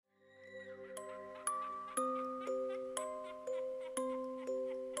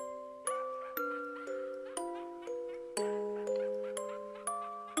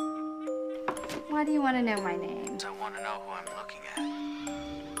Why do you want to know my name? I want to know who I'm looking at.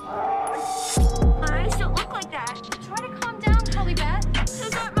 Eyes don't look like that. Try to calm down, Kelly Beth.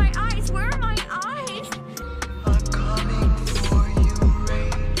 Who got my eyes? Where are my eyes? I'm coming for you,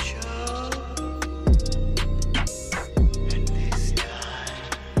 Rachel. And this time,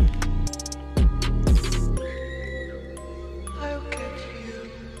 I'll get you.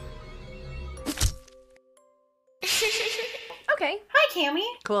 Okay. Hi, Cammie.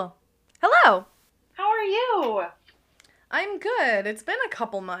 Cool. Hello. How are you? I'm good. It's been a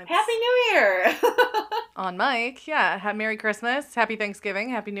couple months. Happy New Year. On mic. Yeah. Merry Christmas. Happy Thanksgiving.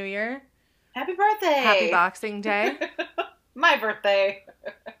 Happy New Year. Happy birthday. Happy Boxing Day. My birthday.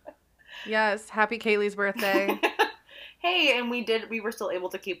 Yes. Happy Kaylee's birthday. Hey, and we were still able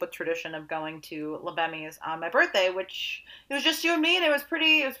to keep with tradition of going to La Bemmy's on my birthday, which it was just you and me, and it was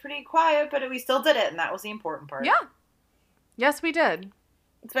pretty quiet, but we still did it, and that was the important part. Yeah. Yes, we did.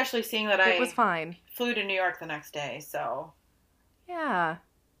 Especially seeing that It was fine. flew to New York the next day, so. Yeah.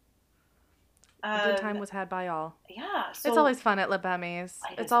 A good time was had by all. Yeah. So It's always fun at La Bemmy's.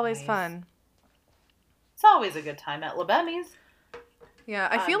 It It's is always always. fun. It's always a good time at La Bemmy's. Yeah,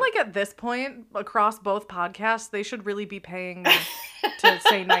 I feel like at this point, across both podcasts, they should really be paying me to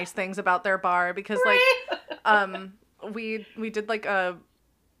say nice things about their bar because, like, we did like a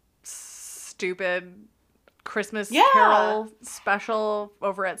stupid Christmas Carol special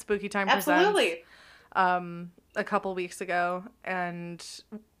over at Spooky Time Absolutely. Presents a couple weeks ago, and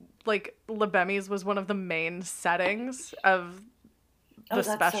like La Bemmy's was one of the main settings of the that's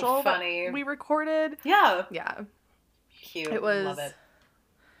so special funny. that we recorded. Yeah. Yeah, Cute. it was Love it.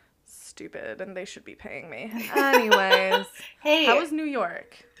 stupid, and they should be paying me. Anyways, Hey. how was New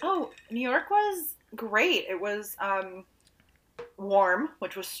York? Oh, New York was great. It was warm,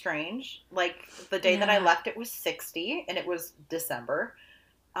 which was strange. Like the day that I Yeah. left, it was 60, and it was December.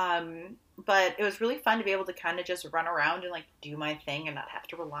 But it was really fun to be able to kind of just run around and like do my thing and not have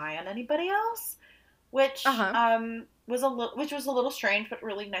to rely on anybody else, which was a little strange, but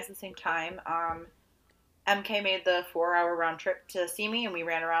really nice at the same time. MK made the 4-hour round trip to see me, and we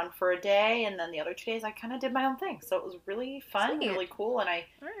ran around for a day, and then the other 2 days I kind of did my own thing. So it was really fun, Sweet. really cool, and I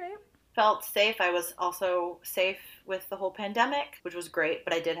All right. felt safe. I was also safe with the whole pandemic, which was great,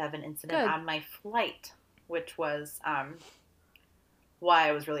 but I did have an incident Good. on my flight, which was why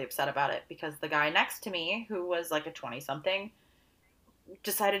I was really upset about it, because the guy next to me, who was like a 20-something,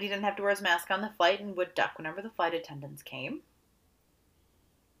 decided he didn't have to wear his mask on the flight and would duck whenever the flight attendants came.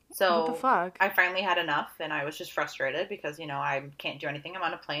 So What the fuck? I finally had enough, and I was just frustrated because, I can't do anything. I'm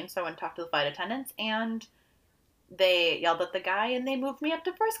on a plane, so I went and talked to the flight attendants, and they yelled at the guy, and they moved me up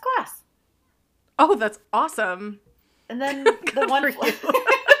to first class. Oh, that's awesome. And then the Good one for you.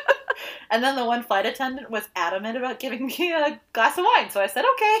 and then the one flight attendant was adamant about giving me a glass of wine, so I said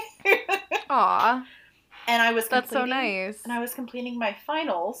okay. Aw, And I was that's so completing- nice. And I was completing my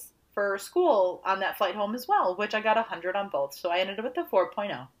finals for school on that flight home as well, which I got 100 on both, so I ended up with a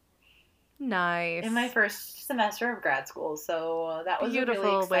 4.0 Nice. in my first semester of grad school. So that was a Beautiful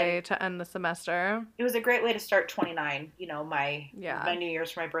really exciting. way to end the semester. It was a great way to start 29. My New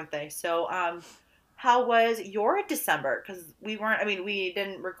Year's for my birthday. So how was your December? Because we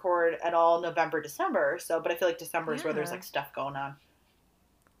didn't record at all November, December. So, but I feel like December is where there's Yeah. like stuff going on.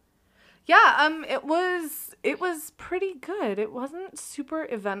 Yeah, it was pretty good. It wasn't super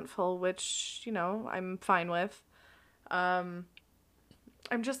eventful, which, I'm fine with. I'm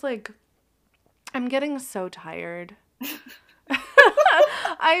just like, I'm getting so tired.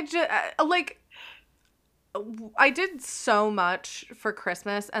 I did so much for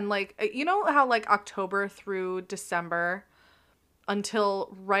Christmas, and like, you know how like October through December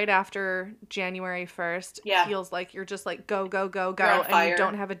until right after January 1st feels like you're just like go, go, go, go, You're on and fire. you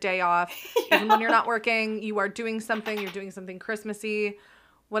don't have a day off. Even when you're not working, you are doing something Christmassy,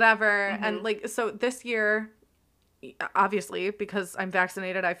 whatever. Mm-hmm. And like, so this year, obviously, because I'm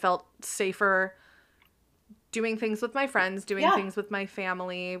vaccinated, I felt safer doing things with my friends, doing things with my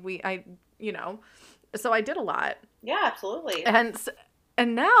family. So I did a lot. Yeah, absolutely. And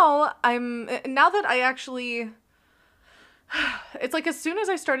now that I actually, it's like as soon as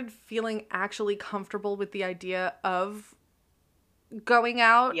I started feeling actually comfortable with the idea of going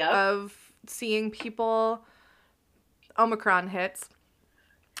out, of seeing people, Omicron hits.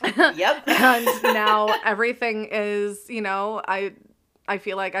 Yep. And now everything is, I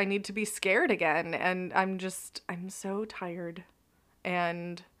feel like I need to be scared again. And I'm so tired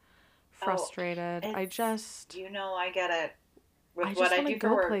and frustrated. I get it. With I what just I want do to for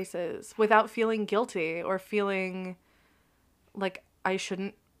go work. places without feeling guilty or feeling like I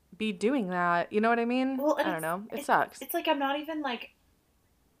shouldn't be doing that. You know what I mean? Well, and I don't know. It sucks. It's like I'm not even like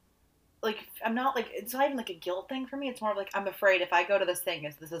like, I'm not, like, it's not even, like, a guilt thing for me. It's more of, like, I'm afraid if I go to this thing,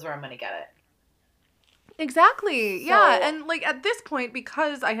 this is where I'm going to get it. Exactly. Yeah. And, like, at this point,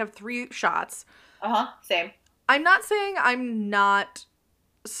 because I have 3 shots. Same. I'm not saying I'm not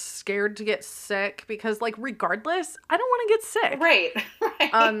scared to get sick because, like, regardless, I don't want to get sick. Right.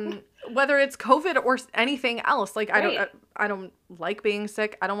 Whether it's COVID or anything else. Like, Right. I don't like being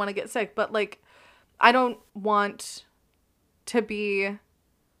sick. I don't want to get sick. But, like, I don't want to be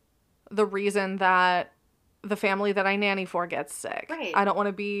the reason that the family that I nanny for gets sick. Right. I don't want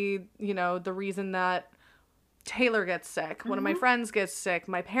to be, you know, the reason that Taylor gets sick, one of my friends gets sick,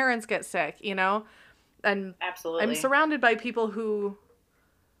 my parents get sick, you know? And Absolutely. I'm surrounded by people who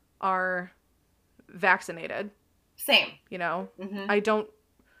are vaccinated, Same. you know? Mm-hmm.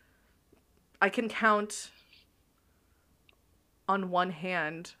 I can count on one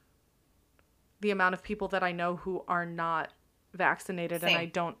hand the amount of people that I know who are not vaccinated. Same. And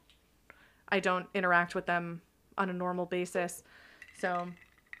I don't interact with them on a normal basis. So,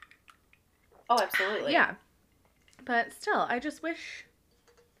 Oh, absolutely. yeah. But still, I wish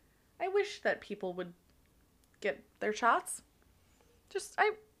that people would get their shots.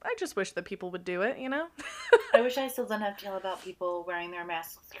 I just wish that people would do it, you know? I wish I still didn't have to deal about people wearing their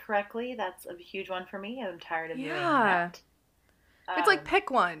masks correctly. That's a huge one for me. I'm tired of doing that. It's like, pick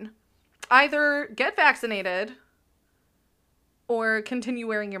one. Either get vaccinated or continue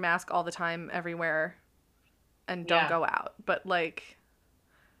wearing your mask all the time everywhere and don't go out. But, like,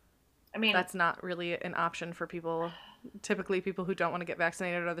 I mean, that's not really an option for people. Typically, people who don't want to get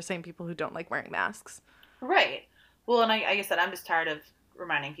vaccinated are the same people who don't like wearing masks. Right. Well, and like I said, I'm just tired of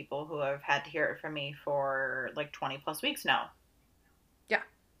reminding people who have had to hear it from me for like 20 plus weeks now. Yeah.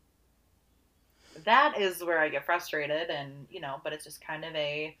 That is where I get frustrated, and, you know, but it's just kind of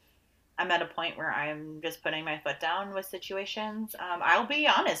I'm at a point where I'm just putting my foot down with situations. I'll be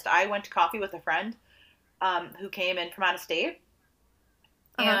honest. I went to coffee with a friend who came in from out of state.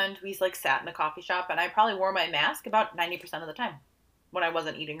 And we, like, sat in a coffee shop, and I probably wore my mask about 90% of the time when I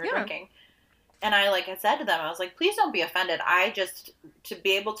wasn't eating or drinking. And I said to them, I was like, please don't be offended. To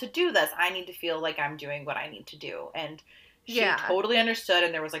be able to do this, I need to feel like I'm doing what I need to do. And she totally understood,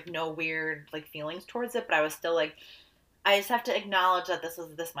 and there was, like, no weird, like, feelings towards it, but I was still like, I just have to acknowledge that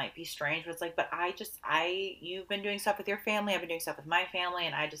this might be strange, but it's like, but you've been doing stuff with your family, I've been doing stuff with my family,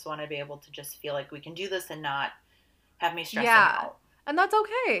 and I just want to be able to just feel like we can do this and not have me stressing out. And that's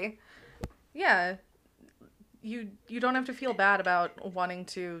okay. Yeah. You don't have to feel bad about wanting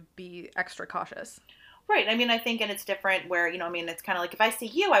to be extra cautious. Right. I mean, I think, and it's different where, you know, I mean, it's kind of like if I see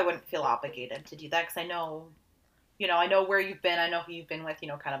you, I wouldn't feel obligated to do that because I know, you know, I know where you've been. I know who you've been with, you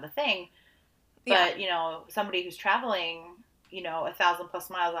know, kind of a thing. But, you know, somebody who's traveling, you know, 1,000+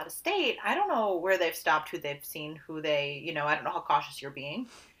 miles out of state, I don't know where they've stopped, who they've seen, you know, I don't know how cautious you're being.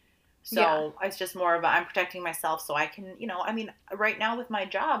 So it's just more of I'm protecting myself so I can, you know, I mean, right now with my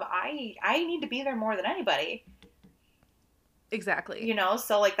job, I need to be there more than anybody. Exactly. You know,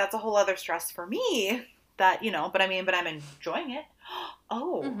 so like that's a whole other stress for me that, you know, but I'm enjoying it.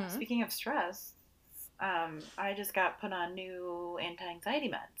 Speaking of stress, I just got put on new anti-anxiety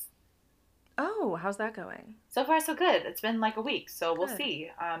meds. Oh, how's that going? So far, so good. It's been like a week, so we'll see.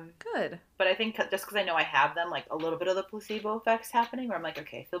 Good. But I think just because I know I have them, like a little bit of the placebo effect's happening, where I'm like,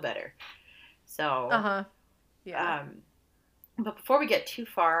 okay, I feel better. So, yeah. But before we get too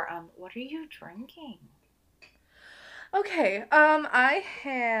far, what are you drinking? Okay. I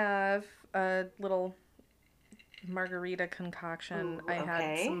have a little margarita concoction. Ooh, I had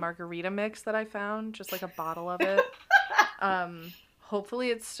okay. some margarita mix that I found, just like a bottle of it. Hopefully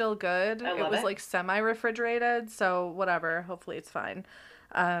it's still good. I love It was it. like semi-refrigerated, so whatever. Hopefully it's fine.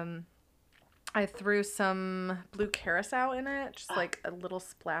 I threw some blue curacao in it, just like a little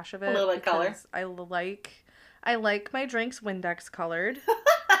splash of it. A little bit color. because I like my drinks Windex colored.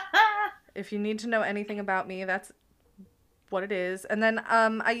 If you need to know anything about me, that's what it is. And then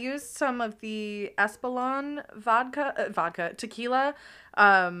I used some of the Espolon tequila.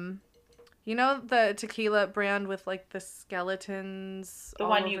 You know the tequila brand with like the skeletons? The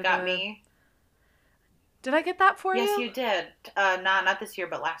all one you over got me. Did I get that for you? Yes, you did. Not this year,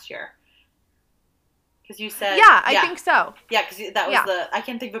 but last year. Because you said... Yeah, I think so. Yeah, because that was I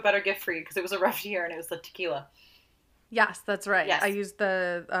can't think of a better gift for you because it was a rough year and it was the tequila. Yes, that's right. Yes. I used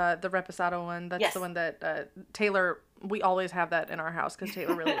the Reposado one. That's the one that Taylor... We always have that in our house because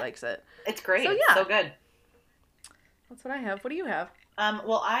Taylor really likes it. It's great. So, It's yeah. so good. That's what I have. What do you have?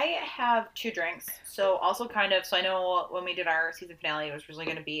 Well, I have 2 drinks. So also kind of, so I know when we did our season finale, it was originally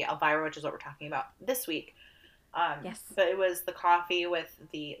going to be Elvira, which is what we're talking about this week. Yes. But it was the coffee with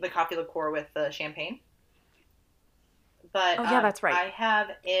the coffee liqueur with the champagne. But Oh, yeah, that's right. I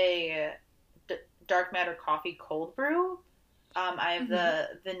have a Dark Matter coffee cold brew. I have the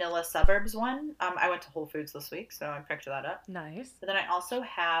Vanilla Suburbs one. I went to Whole Foods this week, so I picked that up. Nice. But then I also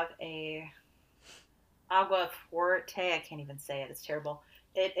have a Agua Forte. I can't even say it. It's terrible.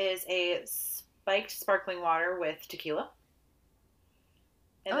 It is a spiked sparkling water with tequila.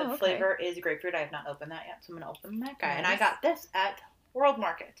 And the flavor is grapefruit. I have not opened that yet, so I'm going to open that guy. Nice. And I got this at World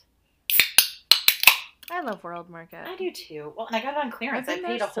Market. I love World Market. I do too. Well, and I got it on clearance. I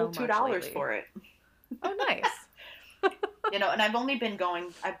paid a whole $2 for it. Oh, nice. You know, and I've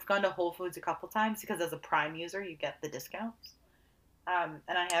gone to Whole Foods a couple times because as a Prime user, you get the discounts. And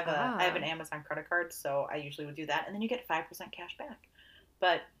I have an Amazon credit card, so I usually would do that. And then you get 5% cash back.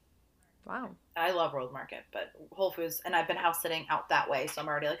 But wow. I love World Market, but Whole Foods, and I've been house sitting out that way, so I'm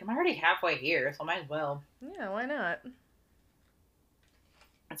already halfway here, so I might as well. Yeah, why not?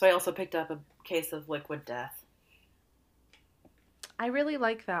 And so I also picked up a case of Liquid Death. I really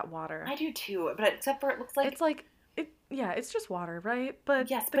like that water. I do too, but except for it looks like... It's just water, right? But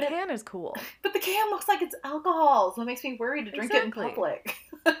yes, the can is cool. But the can looks like it's alcohol, so it makes me worried to drink it in public.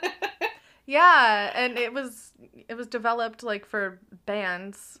 Yeah, and it was developed like for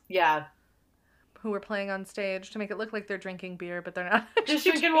bands. Yeah. Who were playing on stage to make it look like they're drinking beer, but they're not. Just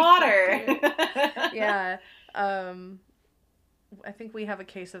drinking water. Yeah. I think we have a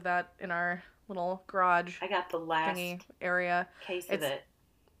case of that in our little garage. I got the last area. Case of it.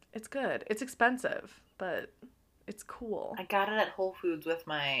 It's good. It's expensive, but it's cool. I got it at Whole Foods with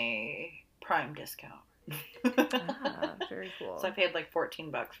my Prime discount. Very cool. So I paid like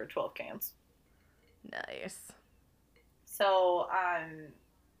 $14 for 12 cans. Nice. So, I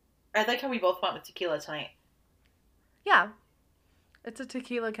like how we both went with tequila tonight. Yeah. It's a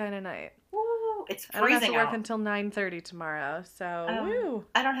tequila kind of night. Woo! It's freezing out. I don't have to work until 9:30 tomorrow, so woo.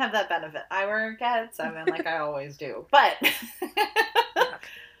 I don't have that benefit. I work at 7 like I always do. But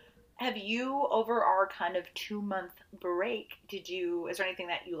have you, over our kind of 2-month break, is there anything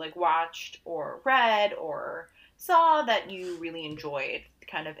that you like watched or read or saw that you really enjoyed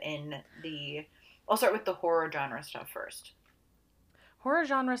kind of I'll start with the horror genre stuff first. Horror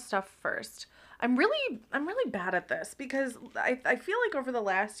genre stuff first. I'm really bad at this because I feel like over the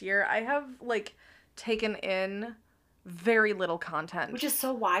last year I have like taken in very little content. Which is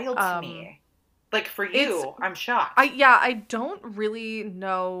so wild to me. Like for you, I'm shocked. I don't really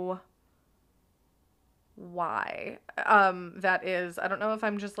know why that is. I don't know if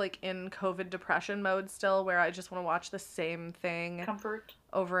I'm just like in COVID depression mode still, where I just want to watch the same thing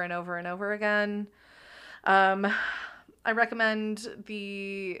over and over and over again. I recommend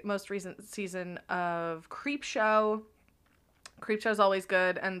the most recent season of Creepshow. Creepshow is always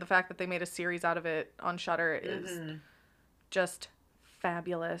good, and the fact that they made a series out of it on Shudder is just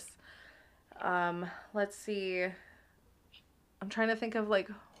fabulous. Let's see. I'm trying to think of like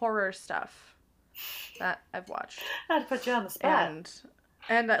horror stuff that I've watched. I had to put you on the spot.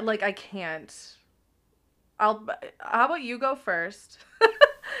 And like I can't. How about you go first?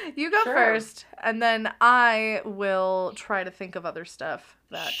 You go first, and then I will try to think of other stuff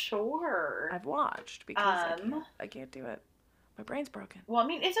that I've watched because I can't do it. My brain's broken. Well, I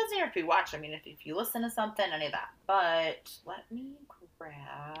mean, it doesn't have to be watched. I mean, if you listen to something, any of that. But let me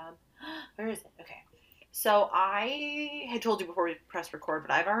grab... Where is it? Okay. So I had told you before we pressed record,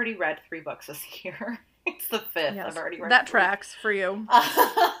 but I've already read 3 books this year. It's the 5th. Yes, I've already read that 3. tracks for you.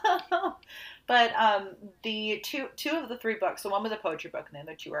 But the two of the 3 books, so one was a poetry book and the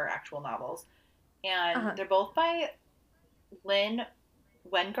other 2 are actual novels. And they're both by Lynn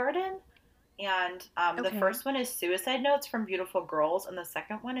Wengarten. And the first one is Suicide Notes from Beautiful Girls, and the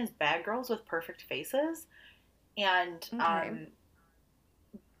second one is Bad Girls with Perfect Faces. And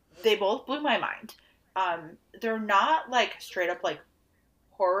they both blew my mind. They're not like straight up like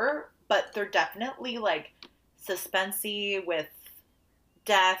horror, but they're definitely like suspensey with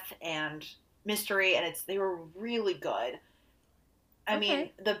death and mystery, and they were really good. I mean,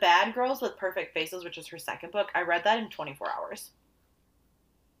 the Bad Girls with Perfect Faces, which is her second book, I read that in 24 hours.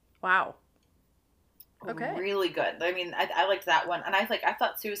 Wow. Okay. Really good. I mean, I liked that one, and I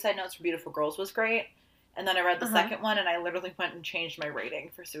thought Suicide Notes for Beautiful Girls was great, and then I read the second one, and I literally went and changed my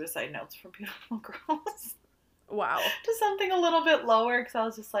rating for Suicide Notes for Beautiful Girls. Wow. To something a little bit lower, because I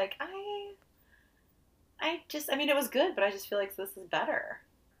was just like, I mean, it was good, but I just feel like this is better.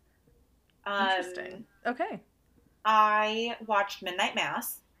 Interesting. Okay. I watched Midnight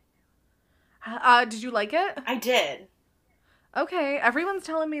Mass. Did you like it? I did. Okay. Everyone's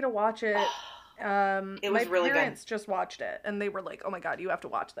telling me to watch it. It was really good. My parents just watched it, and they were like, "Oh my god, you have to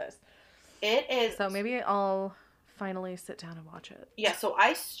watch this." It is. So maybe I'll finally sit down and watch it. Yeah, so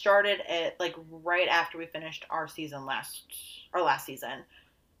I started it like right after we finished our last season.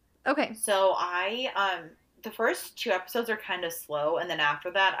 Okay. So I the first 2 episodes are kind of slow, and then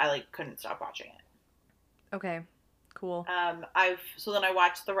after that I like couldn't stop watching it. Okay. Cool. Then I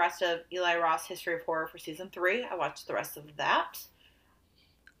watched the rest of Eli Roth's History of Horror for season 3. I watched the rest of that,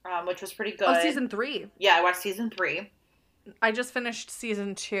 which was pretty good. Oh, season 3. Yeah, I watched season 3. I just finished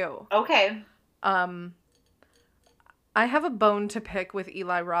season 2. Okay. I have a bone to pick with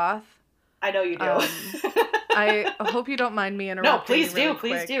Eli Roth. I know you do. I hope you don't mind me interrupting. No, please you really do.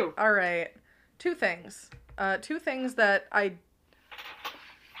 Please quick. do. All right. 2 things. 2 things that I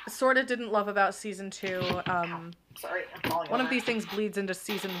sort of didn't love about season 2. Sorry, I'm falling One over. of these things bleeds into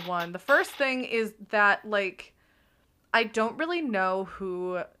season 1. The first thing is that, like, I don't really know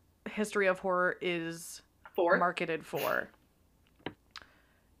who History of Horror is marketed for.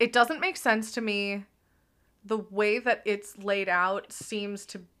 It doesn't make sense to me. The way that it's laid out seems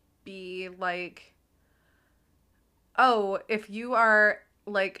to be like, oh, if you are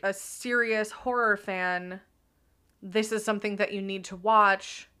like a serious horror fan, this is something that you need to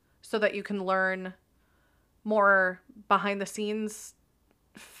watch so that you can learn more behind the scenes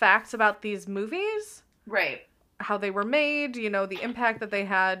facts about these movies. Right. How they were made, you know, the impact that they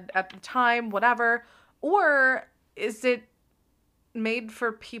had at the time, whatever. Or is it made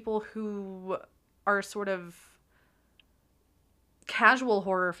for people who are sort of casual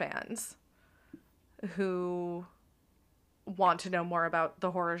horror fans who want to know more about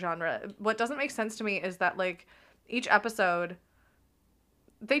the horror genre? What doesn't make sense to me is that, like, each episode,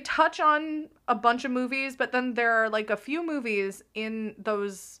 they touch on a bunch of movies, but then there are, like, a few movies in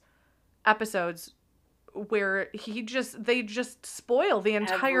those episodes where they just spoil the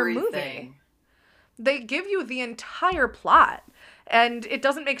entire movie. They give you the entire plot, and it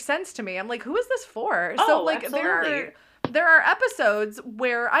doesn't make sense to me. I'm like, who is this for? Oh, so, like, absolutely. there are episodes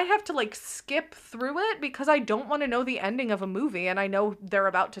where I have to, like, skip through it because I don't want to know the ending of a movie, and I know they're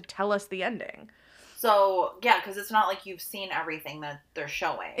about to tell us the ending. So, yeah, because it's not like you've seen everything that they're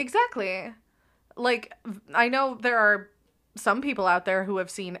showing. Exactly. Like, I know there are some people out there who have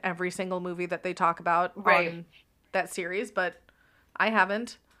seen every single movie that they talk about on that series, but I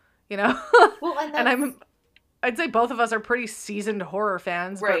haven't, you know? Well, and I'd say both of us are pretty seasoned horror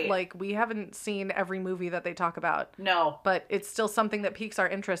fans, right. but, like, we haven't seen every movie that they talk about. No. But it's still something that piques our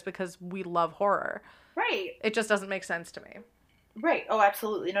interest because we love horror. Right. It just doesn't make sense to me. Right. Oh,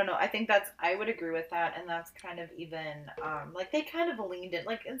 absolutely. No. I think I would agree with that. And that's kind of even, like, they kind of leaned in,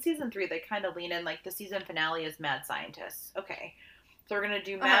 like, in season 3, they kind of lean in, like, the season finale is Mad Scientists. Okay. So we're going to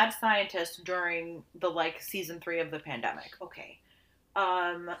do Mad Scientists during the, like, season 3 of the pandemic. Okay.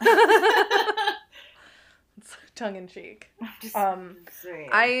 It's tongue in cheek. Saying.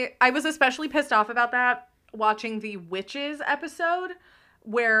 I was especially pissed off about that watching the Witches episode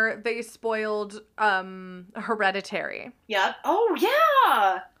where they spoiled Hereditary. Yeah. Oh,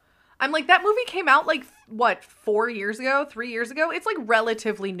 yeah. I'm like, that movie came out like, what, 4 years ago, 3 years ago? It's like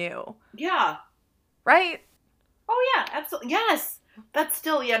relatively new. Yeah. Right? Oh, yeah. Absolutely. Yes. That's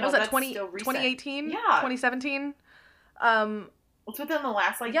still, yeah. No, was that that's 20, still recent. 2018? Yeah. 2017? It's within the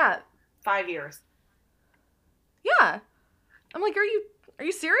last, like, 5 years. Yeah. I'm like, are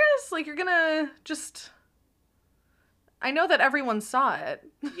you serious? Like, you're gonna just... I know that everyone saw it.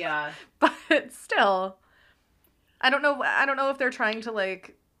 Yeah. But still, I don't know if they're trying to,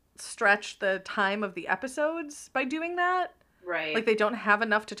 like, stretch the time of the episodes by doing that. Right. Like, they don't have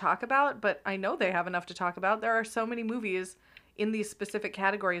enough to talk about, but I know they have enough to talk about. There are so many movies in these specific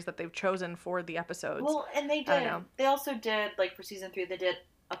categories that they've chosen for the episodes. Well, and they also did, like, for season 3, they did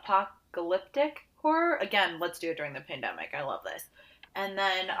apocalyptic horror. Again, let's do it during the pandemic. I love this. And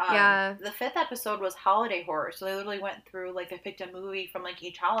then the 5th episode was holiday horror. So they literally went through, like, they picked a movie from, like,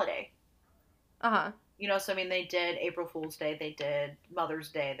 each holiday. Uh-huh. You know, so, I mean, they did April Fool's Day. They did Mother's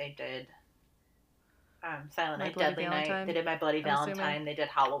Day. They did Silent Night, Deadly Night. They did My Bloody Valentine. They did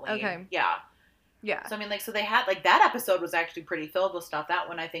Halloween. Okay. Yeah. Yeah. So, I mean, like, so they had, like, that episode was actually pretty filled with stuff. That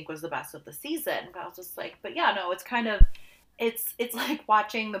one, I think, was the best of the season. But I was just like, but yeah, no, it's kind of, it's like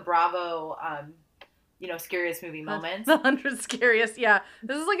watching the Bravo, you know, Scariest Movie Moments. The 100 Scariest, yeah.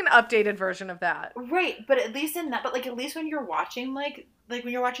 This is like an updated version of that. Right, but at least in that, but, like, at least when you're watching, like when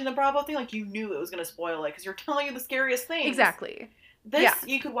you're watching the Bravo thing, like, you knew it was going to spoil it, because you're telling you the scariest things. Exactly. This,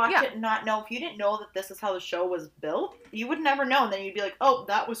 you could watch it and not know. If you didn't know that this is how the show was built, you would never know, and then you'd be like, oh,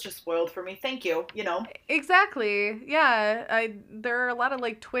 that was just spoiled for me, thank you, you know? Exactly, yeah. There are a lot of,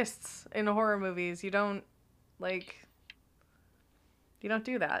 like, twists in horror movies. You don't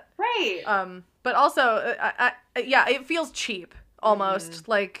do that. Right. But also, it feels cheap, almost.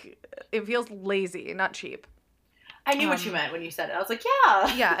 Mm-hmm. Like, it feels lazy, not cheap. I knew what you meant when you said it. I was like,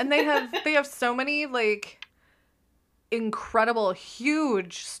 yeah. Yeah, and they have so many like incredible,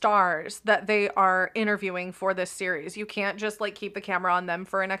 huge stars that they are interviewing for this series. You can't just like keep the camera on them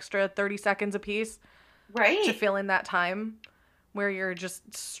for an extra 30 seconds apiece. Right. To fill in that time where you're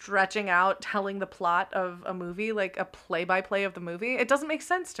just stretching out telling the plot of a movie, like a play-by-play of the movie. It doesn't make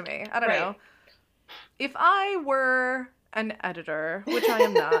sense to me. I don't know. If I were an editor, which I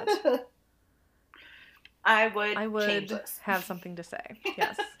am not, I would change would this. have something to say.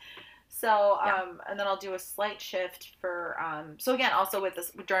 Yes. So, and then I'll do a slight shift for, so again, also with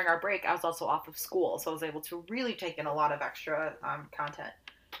this, during our break, I was also off of school, so I was able to really take in a lot of extra content.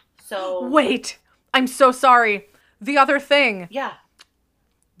 So. Wait! I'm so sorry. The other thing. Yeah.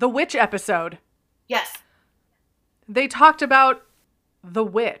 The Witch episode. Yes. They talked about The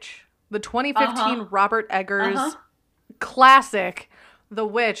Witch. The 2015 Robert Eggers classic, The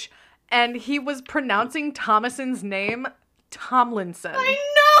Witch. And he was pronouncing Thomason's name Tomlinson. I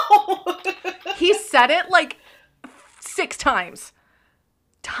know! He said it like 6 times.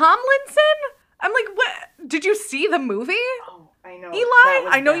 Tomlinson? I'm like, what? Did you see the movie? Oh, I know. Eli,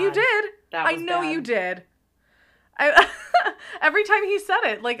 I know you did. I know bad. you did. Every time he said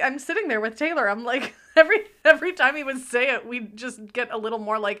it, like I'm sitting there with Taylor, I'm like, every time he would say it, we'd just get a little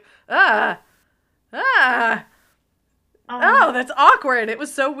more like, oh, that's awkward. It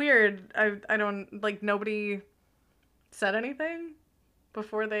was so weird. I don't, like, nobody said anything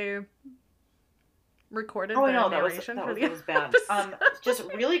before they recorded the narration for the was bad. Just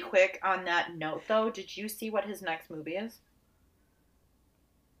really quick on that note, though, did you see what his next movie is?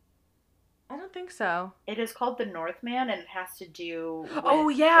 I don't think so. It is called The Northman, and it has to do with... Oh,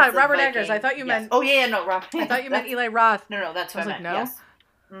 yeah, it's a Robert Viking. Eggers. I thought you meant... Oh, yeah, no, Robert. I thought you meant Eli Roth. No, that's what I meant, no? yes.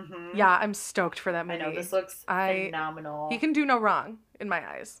 Mm-hmm. Yeah, I'm stoked for that movie. I know, this looks phenomenal. He can do no wrong, in my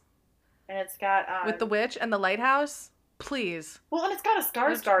eyes. And it's got... With The Witch and The Lighthouse, please. Well, and it's got a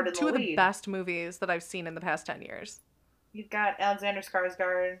Skarsgård in the lead. Two of the best movies that I've seen in the past 10 years. You've got Alexander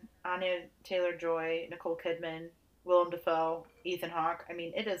Skarsgård, Anya Taylor-Joy, Nicole Kidman, Willem Dafoe, Ethan Hawke. I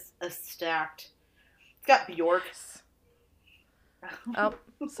mean, it is a stacked... It's got Bjork. Oh,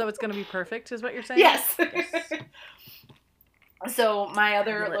 so it's going to be perfect, is what you're saying? Yes. So my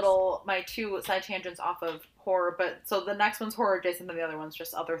other my 2 side tangents off of horror, but so the next one's horror adjacent, and the other one's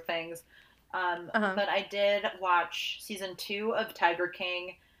just other things. But I did watch season 2 of Tiger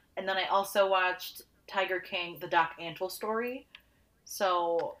King, and then I also watched Tiger King, the Doc Antle story.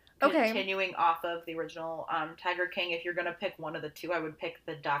 So continuing off of the original Tiger King, if you're going to pick one of the 2, I would pick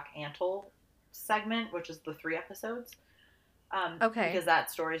the Doc Antle segment, which is the 3 episodes. Because that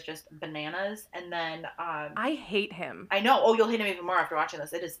story is just bananas. And then I hate him. I know. Oh, you'll hate him even more after watching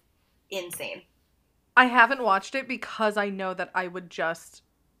this. It is insane. I haven't watched it because I know that I would just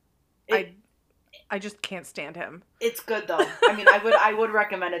I just can't stand him. It's good though. I mean, I would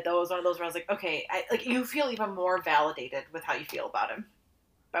recommend it though. It was one of those where I was like, okay, you feel even more validated with how you feel about him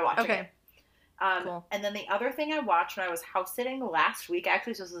by watching it. Cool. And then the other thing I watched when I was house sitting last week,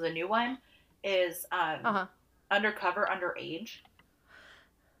 actually, so this is a new one, is Undercover Underage.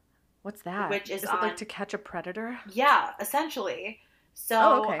 What's that? Which is it like To Catch a Predator? Yeah, essentially.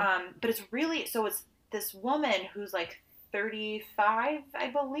 So, but it's really, so it's this woman who's like 35, I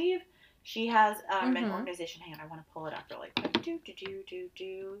believe. She has an organization. Hang on, I want to pull it up really quick.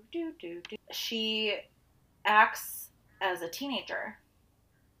 She acts as a teenager.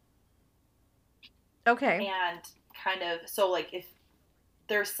 Okay. And kind of, so like if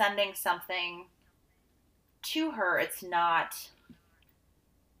they're sending something to her, they're not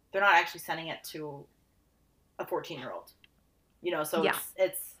actually sending it to a 14-year-old. You know, so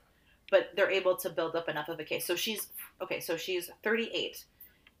it's, but they're able to build up enough of a case. So she's 38.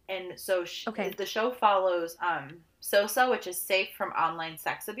 And so the show follows SOSA, which is Safe from Online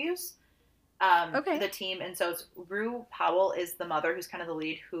Sex Abuse. The team. And so it's Rue Powell is the mother, who's kind of the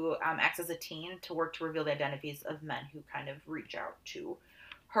lead, who acts as a teen to work to reveal the identities of men who kind of reach out to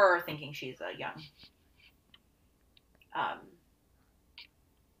her thinking she's a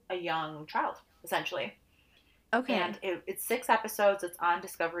young child, essentially. Okay. And it's 6 episodes. It's on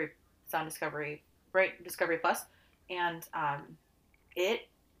Discovery. Right? Discovery Plus. And it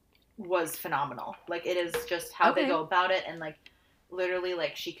was phenomenal. Like, it is just how they go about it, and like literally,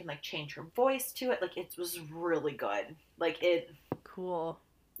 like, she can like change her voice to it. Like, it was really good. Like, it cool.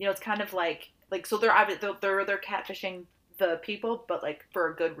 You know, it's kind of like so they're catfishing the people, but like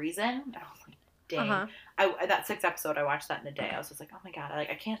for a good reason. And I was like, dang. That 6th episode, I watched that in a day. I was just like, oh my god,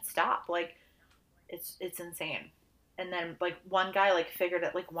 I can't stop. Like, it's insane. And then like one guy like figured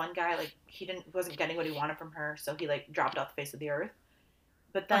it. Like, one guy like wasn't getting what he wanted from her, so he like dropped off the face of the earth.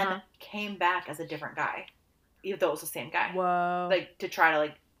 But then came back as a different guy. even though it was the same guy. Whoa. Like, to try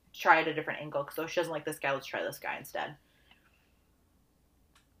it a different angle. Because she doesn't like this guy, let's try this guy instead.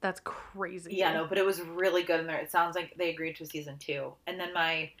 That's crazy. Yeah, no, but it was really good in there. It sounds like they agreed to season 2. And then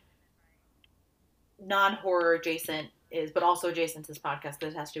my non-horror adjacent is, but also adjacent to this podcast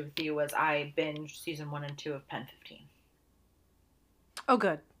that has to do with you, was I binged season 1 and 2 of Pen 15. Oh,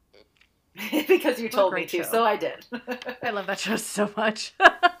 good. Because you told me to, show. so I did. I love that show so much.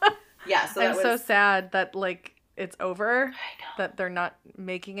 Yeah, so I'm so sad that, like, it's over. I know. That they're not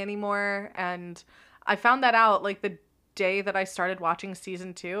making anymore. And I found that out, like, the day that I started watching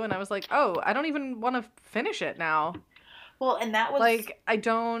season 2, and I was like, oh, I don't even want to finish it now. Well, and that was... Like, I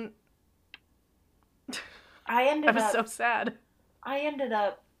don't... I was so sad. I ended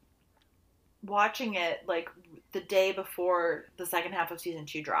up watching it, like, the day before the second half of season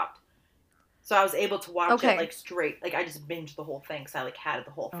 2 dropped. So I was able to watch it, like, straight. Like, I just binged the whole thing, because I, like, had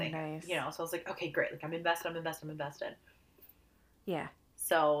the whole thing. Nice. You know, so I was like, okay, great. Like, I'm invested. Yeah.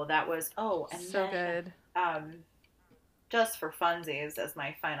 So that was... Oh, and so then... good. Just for funsies as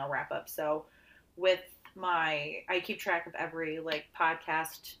my final wrap-up. So with I keep track of every, like,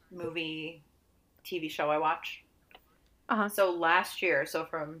 podcast, movie, TV show I watch. Uh-huh. So last year, so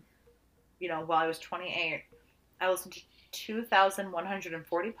from, you know, while I was 28, I listened to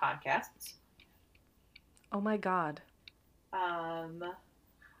 2,140 podcasts. Oh my God.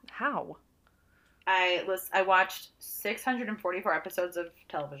 How? I watched 644 episodes of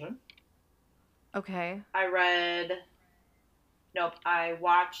television. Okay. I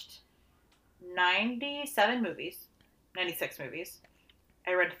watched 96 movies.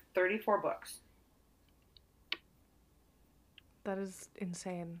 I read 34 books. That is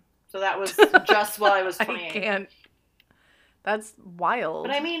insane. So that was just while I was 28. I can't. That's wild.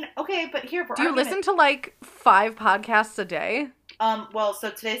 But I mean, okay, but here for Do you listen to like 5 podcasts a day? Well, so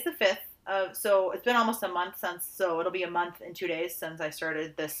today's the 5th. So it's been almost a month so it'll be a month and 2 days since I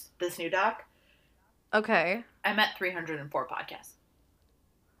started this new doc. Okay. I'm at 304 podcasts.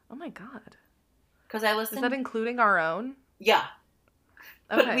 Oh my God. Because I listened... Is that including our own? Yeah.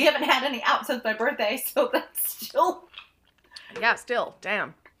 Okay. But we haven't had any out since my birthday, so that's still... Yeah, still.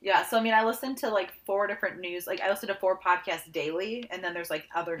 Damn. Yeah, so I mean, I listen to like 4 different news. Like, I listen to 4 podcasts daily, and then there's like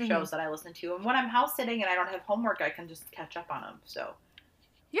other shows that I listen to. And when I'm house sitting and I don't have homework, I can just catch up on them. So...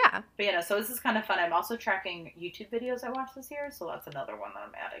 Yeah. But yeah, so this is kind of fun. I'm also tracking YouTube videos I watched this year, so that's another one that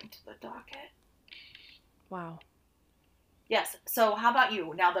I'm adding to the docket. Wow. Yes. So how about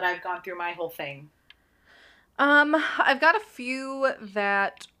you, now that I've gone through my whole thing? I've got a few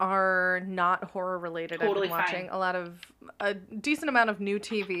that are not horror related. Totally I've been watching a decent amount of new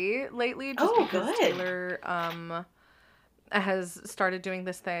TV lately. Just because good. Taylor has started doing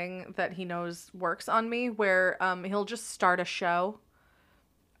this thing that he knows works on me, where he'll just start a show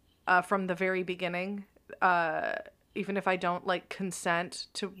from the very beginning, even if I don't like consent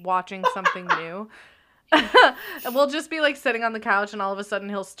to watching something new. We'll just be like sitting on the couch, and all of a sudden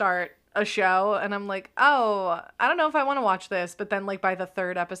he'll start a show, and I'm like, oh, I don't know if I want to watch this. But then, like, by the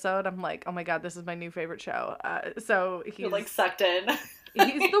 3rd episode, I'm like, oh my God, this is my new favorite show. So You're like sucked in.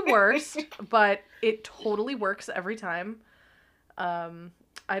 He's the worst, but it totally works every time.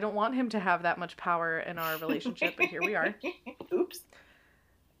 I don't want him to have that much power in our relationship, but here we are. Oops.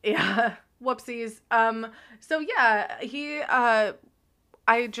 Yeah. Whoopsies. So yeah,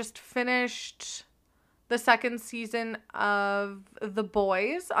 I just finished the 2nd season of The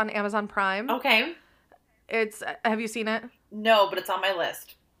Boys on Amazon Prime. Okay. Have you seen it? No, but it's on my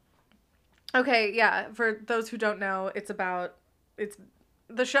list. Okay, yeah. For those who don't know,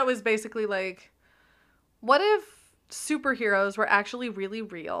 the show is basically like, what if superheroes were actually really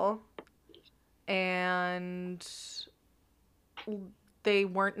real and they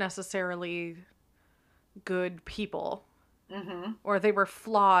weren't necessarily good people, or they were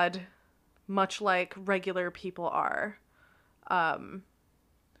flawed, much like regular people are,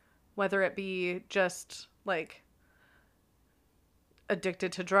 whether it be just like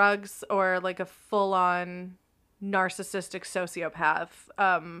addicted to drugs or like a full-on narcissistic sociopath.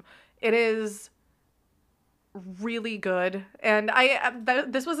 It is really good, and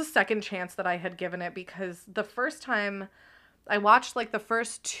this was a second chance that I had given it, because the first time I watched like the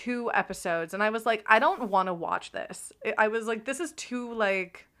first 2 episodes and I was like, I don't want to watch this. I was like, this is too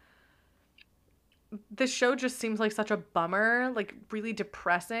like, this show just seems like such a bummer, like really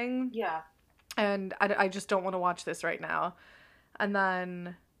depressing. Yeah. And I just don't want to watch this right now. And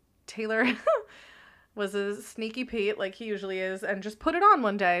then Taylor was a sneaky Pete, like he usually is, and just put it on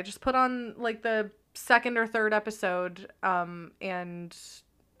one day. Just put on like the 2nd or 3rd episode, and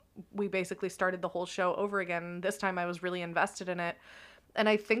we basically started the whole show over again. This time I was really invested in it. And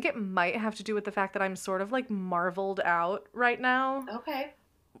I think it might have to do with the fact that I'm sort of like marveled out right now. Okay.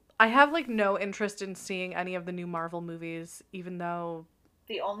 I have like no interest in seeing any of the new Marvel movies, even though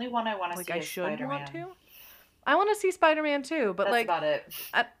The only one I want to like see I is should Spider-Man. want to. I want to see Spider-Man too, but That's like about it.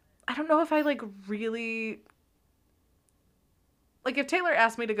 I don't know if I like really like if Taylor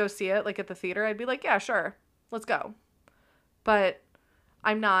asked me to go see it like at the theater, I'd be like, yeah, sure. Let's go. But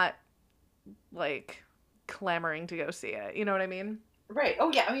I'm not like clamoring to go see it. You know what I mean? Right.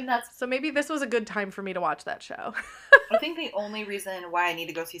 Oh, yeah. I mean, that's... So maybe this was a good time for me to watch that show. I think the only reason why I need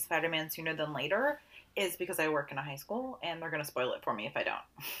to go see Spider-Man sooner than later is because I work in a high school, and they're going to spoil it for me if I don't.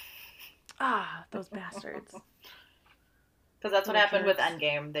 Ah, those bastards. Because that's what Little happened with jerks.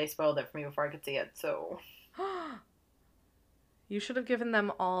 Endgame. They spoiled it for me before I could see it, so... You should have given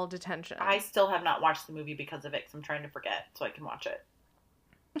them all detention. I still have not watched the movie because of it, because I'm trying to forget so I can watch it.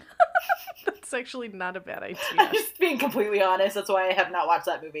 That's actually not a bad I'm idea. just being completely honest. That's why I have not watched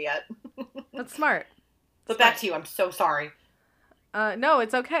that movie yet. That's smart. But back to you. I'm so sorry. No,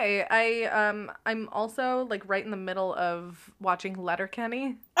 it's okay. I'm also like right in the middle of watching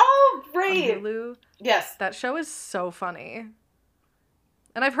Letterkenny Oh, on right. Hulu. Yes. That show is so funny.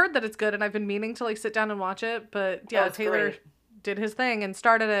 And I've heard that it's good, and I've been meaning to like sit down and watch it, but yeah, it's Taylor great. did his thing and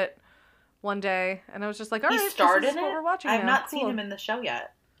started it one day, and I was just like, all right, He starred this is in what it? we're watching I've now. not seen Cool. him in the show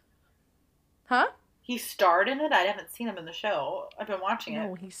yet. Huh? He starred in it? I haven't seen him in the show. I've been watching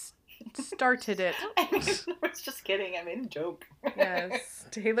No, it. he started it. I mean, I was just kidding. I made a joke. Yes.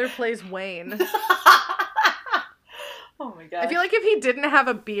 Taylor plays Wayne. Oh my gosh. I feel like if he didn't have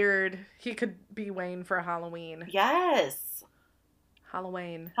a beard, he could be Wayne for Halloween. Yes.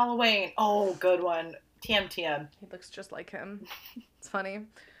 Halloween. Halloween. Oh, good one. TM. He looks just like him. It's funny.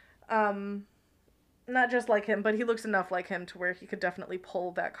 Not just like him, but he looks enough like him to where he could definitely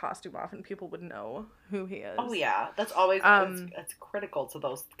pull that costume off and people would know who he is. Oh, yeah. That's always it's critical to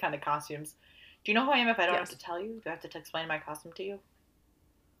those kind of costumes. Do you know who I am if I don't Yes. have to tell you? Do I have to explain my costume to you?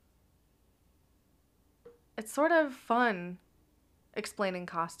 It's sort of fun explaining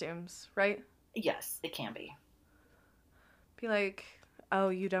costumes, right? Yes, it can be. Be like, oh,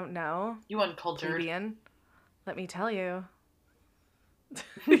 you don't know? You uncultured. Plebeian. Let me tell you.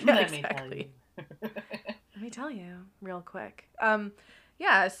 Let me tell you. Let me tell you real quick.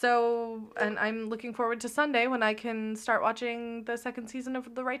 Yeah, so, and I'm looking forward to Sunday when I can start watching the second season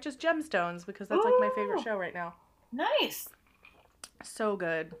of The Righteous Gemstones because that's like my favorite Ooh. show right now. Nice. So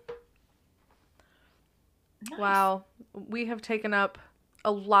good. Nice. Wow. We have taken up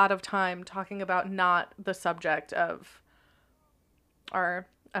a lot of time talking about not the subject of our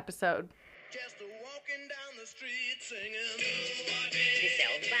episode. Just walking down the street singing. Miss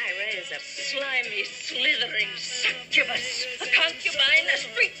Elvira is a slimy, slithering succubus, a concubine, a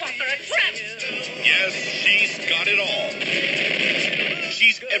streetwalker, a tramp. Yes, she's got it all.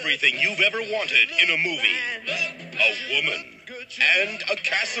 She's everything you've ever wanted in a movie. A woman and a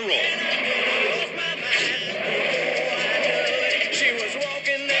casserole. She was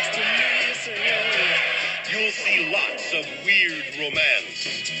walking next to me singing. You'll see lots of weird romance.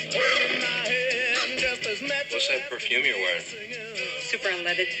 My head just as natural. What's that perfume you're wearing? Super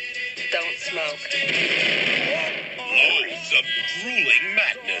unleaded. Don't smoke. Loads of drooling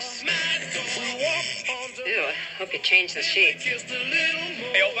madness. Ew, I hope you change the sheets.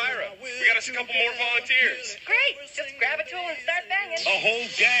 Hey, Elvira, we got us a couple more volunteers. Great, just grab a tool and start banging. A whole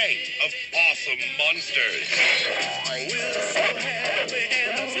gang of awesome monsters.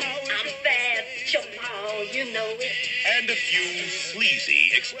 I'm bad, Jamal, you know it. And a few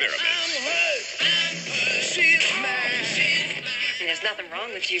sleazy experiments. And there's nothing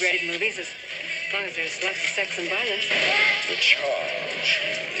wrong with G-rated movies as long as there's lots of sex and violence. The charge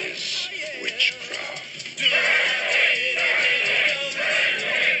is witchcraft. We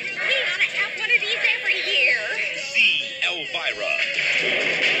ought to have one of these every year. See Elvira.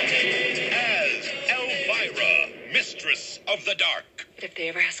 As Elvira, Mistress of the Dark. But if they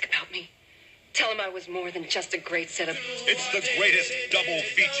ever ask about me, tell them I was more than just a great set of... It's the greatest double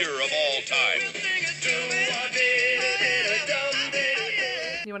feature of all time.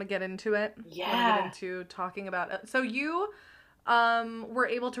 You want to get into it? Yeah. Want to get into talking about it? So you were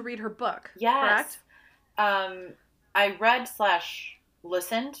able to read her book, Yes. correct? I read /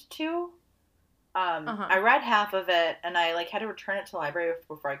 listened to. Uh-huh. I read half of it, and I had to return it to the library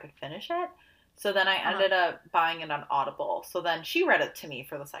before I could finish it. So then I ended up buying it on Audible. So then she read it to me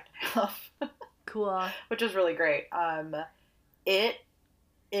for the second half, Cool. which was really great. It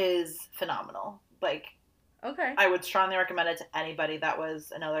is phenomenal. Okay. I would strongly recommend it to anybody. That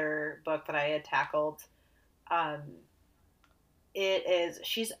was another book that I had tackled. It is,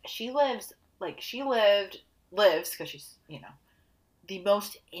 she lives, because she's, the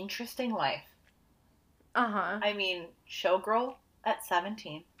most interesting life. Uh-huh. I mean, showgirl at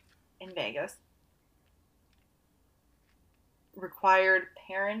 17 in Vegas. Required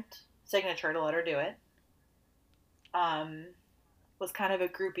parent signature to let her do it. Was kind of a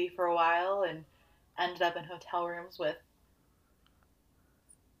groupie for a while and ended up in hotel rooms with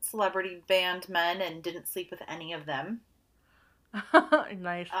celebrity band men and didn't sleep with any of them.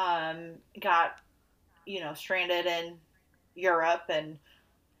 Nice. Got, stranded in Europe, and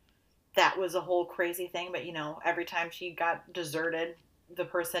that was a whole crazy thing. But, every time she got deserted, the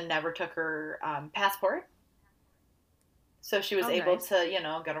person never took her passport. So she was able nice.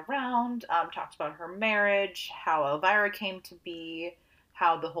 to, get around, talked about her marriage, how Elvira came to be,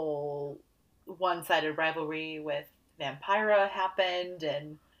 how the whole one-sided rivalry with Vampira happened,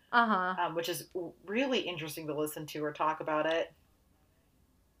 and which is really interesting to listen to her talk about it.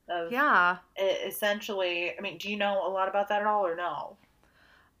 Yeah. Essentially, I mean, do you know a lot about that at all, or no?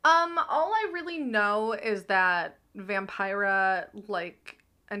 All I really know is that Vampira,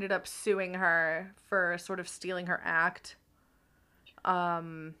 ended up suing her for sort of stealing her act.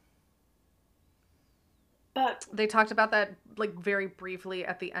 But they talked about that, very briefly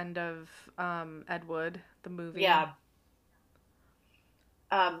at the end of, Ed Wood, the movie. Yeah.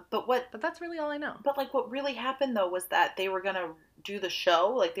 But that's really all I know. But, what really happened, though, was that they were gonna do the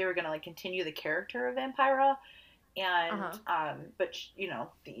show, they were gonna, continue the character of Vampira, and, but,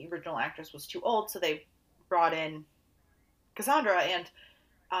 the original actress was too old, so they brought in Cassandra,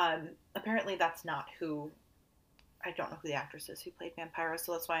 and, apparently that's not who, I don't know who the actress is who played Vampira,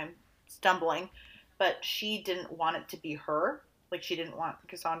 so that's why I'm stumbling, but she didn't want it to be her, she didn't want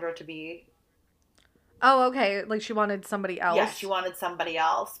Cassandra to be... Oh, okay, she wanted somebody else? Yeah, she wanted somebody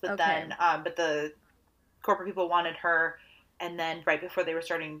else, but then, but the corporate people wanted her, and then right before they were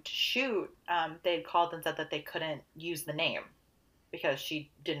starting to shoot, they had called and said that they couldn't use the name, because she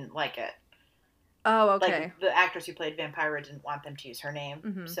didn't like it. Oh, okay. The actress who played Vampira didn't want them to use her name,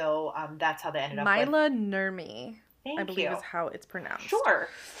 mm-hmm. So that's how they ended up Mila Nurmi, Thank I believe you. is how it's pronounced. Sure.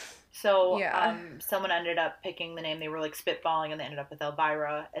 So, yeah. Someone ended up picking the name, they were, spitballing, and they ended up with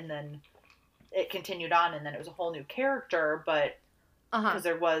Elvira, and then it continued on, and then it was a whole new character, but because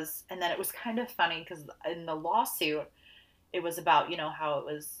there was, and then it was kind of funny because in the lawsuit, it was about, how it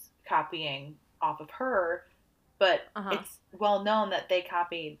was copying off of her, but it's well known that they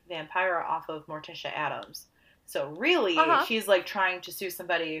copied Vampira off of Morticia Addams. So really, she's trying to sue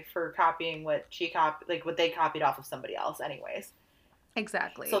somebody for copying what she copied, what they copied off of somebody else, anyways.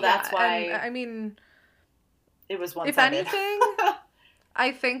 Exactly. So that's why. And, I mean, it was one-sided. If anything,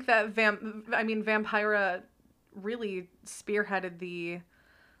 I think that Vampira really spearheaded the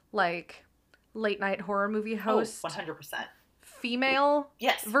late night horror movie host 100% female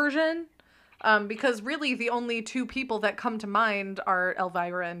yes version. Because really the only two people that come to mind are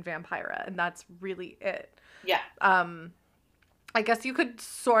Elvira and Vampira, and that's really it. Yeah. I guess you could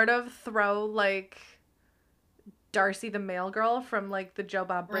sort of throw Darcy the Mail Girl from the Joe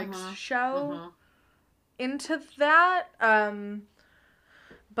Bob Briggs show into that.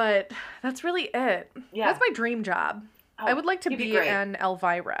 But that's really it. Yeah. That's my dream job. Oh, I would like to be an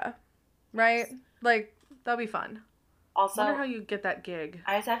Elvira. Right? That'd be fun. Also, I wonder how you get that gig.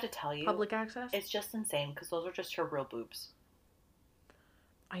 I just have to tell you. Public access? It's just insane because those are just her real boobs.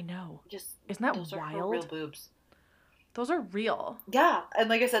 I know. Isn't that those wild? Are her real boobs. Those are real. Yeah, and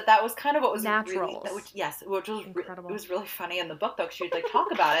like I said, that was kind of what was naturals. Really, which was incredible. It was really funny in the book though, because she would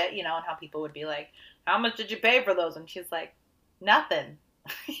talk about it, and how people would be like, "How much did you pay for those?" And she's like, "Nothing."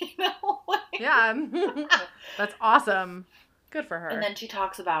 Yeah, that's awesome. Good for her. And then she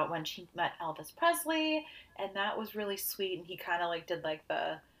talks about when she met Elvis Presley, and that was really sweet. And he kind of did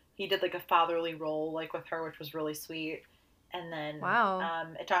a fatherly role with her, which was really sweet. And then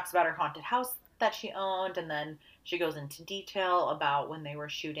it talks about her haunted house that she owned, and then she goes into detail about when they were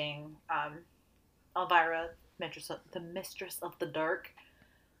shooting Elvira, the Mistress of the Dark,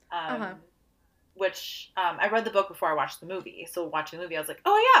 which I read the book before I watched the movie. So watching the movie, I was like,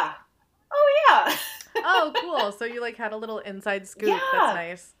 oh yeah. Oh, cool. So you had a little inside scoop. Yeah. That's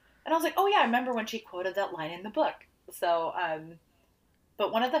nice. And I was like, oh yeah, I remember when she quoted that line in the book. So,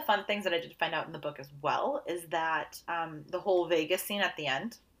 but one of the fun things that I did find out in the book as well is that the whole Vegas scene at the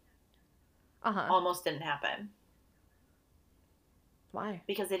end almost didn't happen. Why?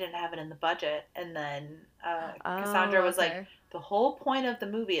 Because they didn't have it in the budget. And then Cassandra was like, the whole point of the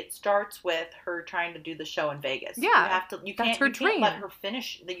movie, it starts with her trying to do the show in Vegas. Yeah, you that's her dream. Can't let her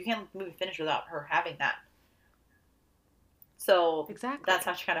finish. You can't let the movie finish without her having that. So exactly. That's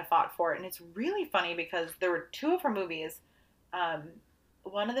how she kind of fought for it. And it's really funny because there were two of her movies.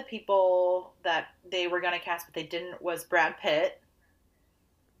 One of the people that they were going to cast, but they didn't, was Brad Pitt.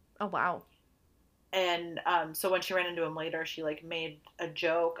 Oh, wow. And so when she ran into him later, she like made a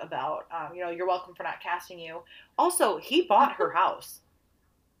joke about, you're welcome for not casting you. Also, he bought her house.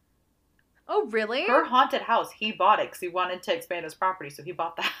 Oh, really? Her haunted house. He bought it because he wanted to expand his property, so he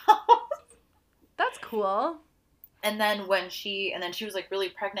bought the house. That's cool. And then she was like really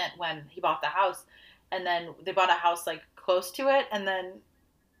pregnant when he bought the house, and then they bought a house like close to it, and then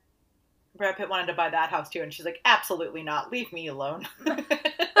Brad Pitt wanted to buy that house too, and she's like, absolutely not. Leave me alone.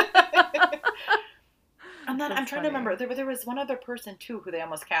 And then I'm trying to remember, there was one other person too who they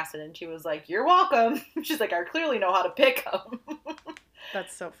almost casted, and she was like, you're welcome. She's like, I clearly know how to pick them.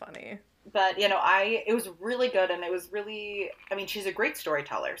 That's so funny. But, it was really good, and it was really, she's a great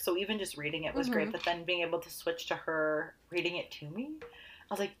storyteller, so even just reading it was great, but then being able to switch to her reading it to me,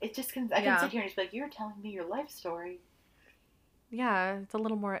 I was like, I can sit here and just be like, you're telling me your life story. Yeah, it's a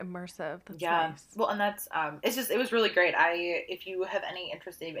little more immersive. That's nice. Well, and that's, it was really great. If you have any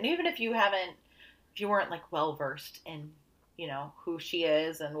interest in, and even if you weren't like well versed in, who she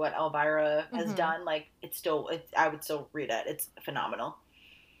is and what Elvira has done, like I would still read it. It's phenomenal.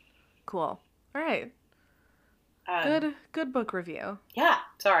 Cool. All right. Good book review. Yeah.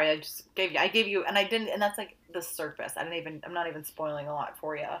 Sorry, I gave you, and I didn't, and that's like the surface. I'm not even spoiling a lot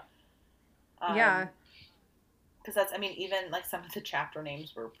for you. Yeah. Because that's, even like some of the chapter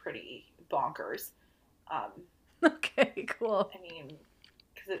names were pretty bonkers. Okay, cool.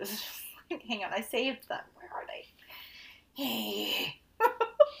 Because it was just like, hang on, I saved them. Where are they?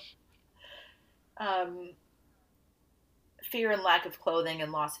 Fear and lack of clothing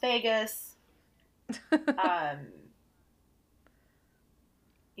in Las Vegas.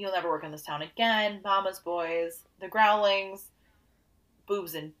 You'll never work in this town again. Mama's Boys. The Growlings.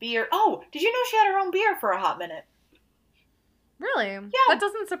 Boobs and beer. Oh, did you know she had her own beer for a hot minute? Really? Yeah. That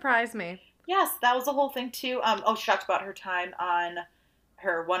doesn't surprise me. Yes, that was the whole thing too. She talked about her time on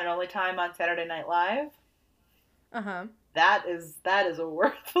her one and only time on Saturday Night Live. Uh-huh. That is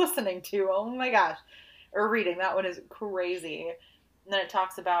worth listening to. Oh my gosh. Or reading. That one is crazy. And then it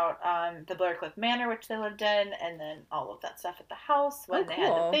talks about the Blair Cliff Manor, which they lived in, and then all of that stuff at the house when they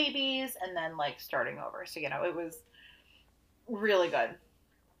had the babies, and then like starting over. So, it was really good.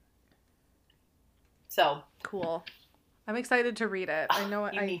 So. Cool. I'm excited to read it. I know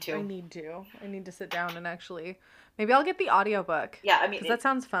you need to. I need to. I need to sit down and actually... Maybe I'll get the audiobook. Yeah, because that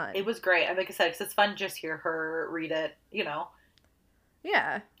sounds fun. It was great. Like I said, because it's fun to just hear her read it, Yeah.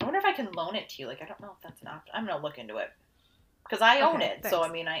 I wonder if I can loan it to you. Like, I don't know if that's an option. I'm going to look into it. Because I own it. Thanks. So,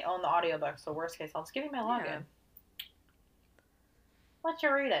 I own the audiobook. So, worst case, I'll just give you my login. Yeah. Let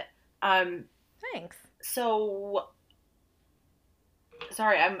you read it. Thanks. So,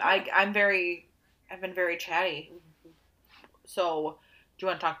 sorry, I've been very chatty. So, do you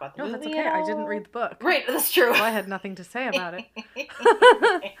want to talk about the movie? No, that's okay. I didn't read the book. Right, that's true. So I had nothing to say about it.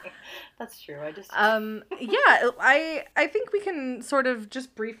 That's true. I just... yeah, I think we can sort of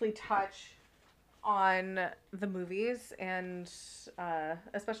just briefly touch on the movies, and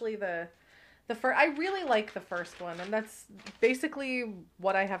especially the first. I really like the first one, and that's basically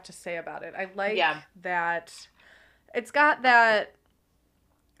what I have to say about it. I like that it's got that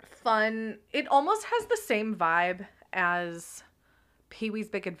fun... It almost has the same vibe as Pee-wee's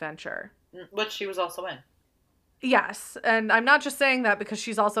Big Adventure, which she was also in. Yes, and I'm not just saying that because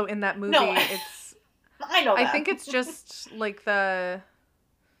she's also in that movie. No, it's I know that. I think it's just like the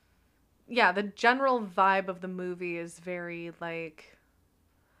general vibe of the movie is very like,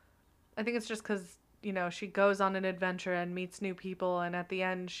 I think it's just because, she goes on an adventure and meets new people, and at the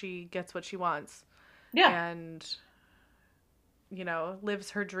end she gets what she wants. Yeah. And,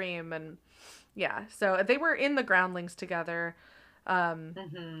 lives her dream, and yeah. So they were in the Groundlings together.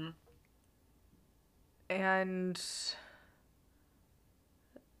 And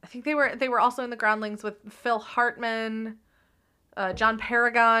I think they were also in the Groundlings with Phil Hartman, John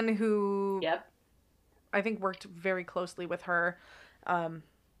Paragon, who I think worked very closely with her, and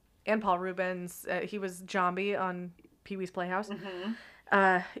Paul Reubens. He was Zombie on Pee-wee's Playhouse.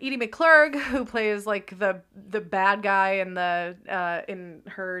 Edie McClurg, who plays like the bad guy in in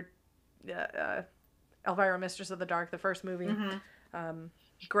her Elvira, Mistress of the Dark, the first movie.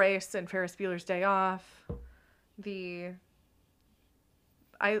 Grace and Ferris Bueller's Day Off.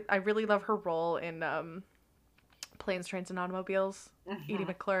 I really love her role in Planes, Trains, and Automobiles. Edie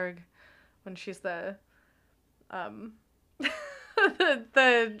McClurg, when she's the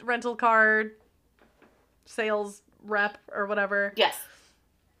the rental car sales rep or whatever. Yes.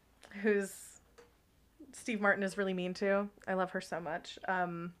 Who's Steve Martin is really mean to. I love her so much.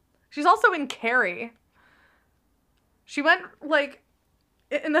 She's also in Carrie. She went like...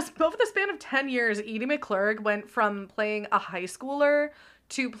 over the span of 10 years, Edie McClurg went from playing a high schooler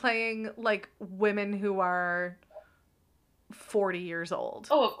to playing like women who are 40 years old.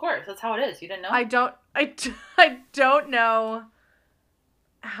 Oh, of course. That's how it is. You didn't know? I don't know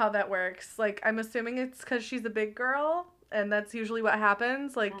how that works. Like, I'm assuming it's because she's a big girl, and that's usually what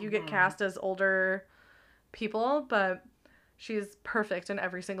happens. Like, you get cast as older people, but she's perfect in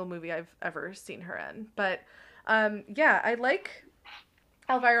every single movie I've ever seen her in. But, yeah, I like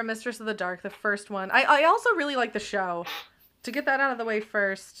Elvira, Mistress of the Dark, the first one. I also really like the show. To get that out of the way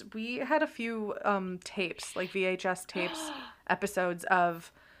first, we had a few tapes, like VHS tapes, episodes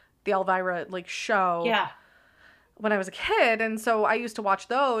of the Elvira, like, show. Yeah. When I was a kid, and so I used to watch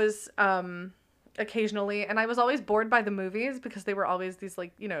those occasionally, and I was always bored by the movies because they were always these,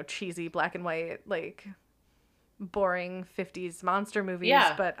 like, you know, cheesy black and white, like, boring 50s monster movies.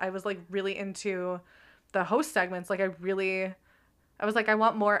 Yeah. But I was, like, really into the host segments. Like, I was like, I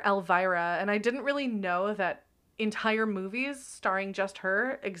want more Elvira, and I didn't really know that entire movies starring just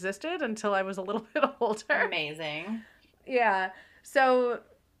her existed until I was a little bit older. Amazing. Yeah. So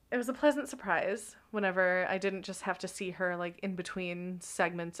it was a pleasant surprise whenever I didn't just have to see her, like, in between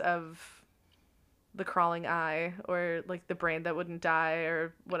segments of The Crawling Eye or, like, The Brain That Wouldn't Die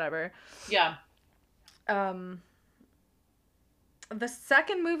or whatever. Yeah. The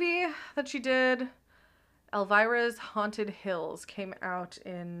second movie that she did, Elvira's Haunted Hills, came out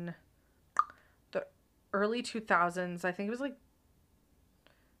in the early 2000s. I think it was, like,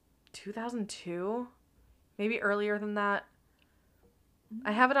 2002? Maybe earlier than that.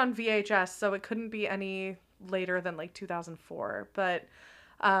 I have it on VHS, so it couldn't be any later than, like, 2004. But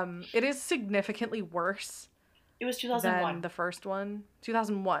it is significantly worse. It was 2001. Than the first one.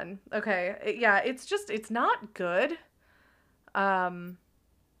 2001. Okay. Yeah, it's not good. I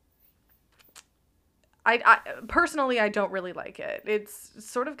personally, I don't really like it. It's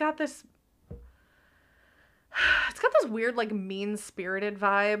sort of got this... It's got this weird, like, mean-spirited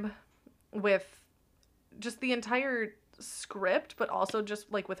vibe with just the entire script, but also just,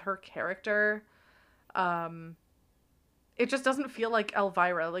 like, with her character. It just doesn't feel like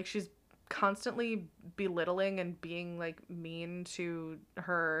Elvira. Like, she's constantly belittling and being, like, mean to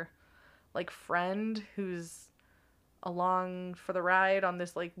her, like, friend who's along for the ride on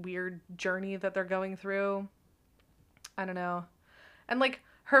this, like, weird journey that they're going through. I don't know. And, like,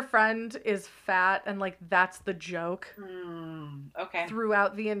 her friend is fat, and, like, that's the joke. Okay.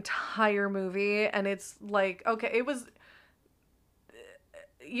 Throughout the entire movie, and it's like, okay, it was,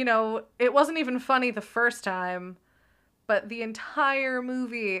 you know, it wasn't even funny the first time, but the entire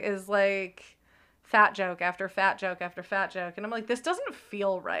movie is, like, fat joke after fat joke after fat joke, and I'm like, this doesn't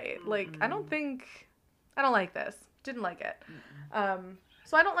feel right. Like, I don't like this. Didn't like it.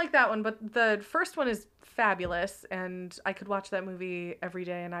 So I don't like that one, but the first one is fabulous, and I could watch that movie every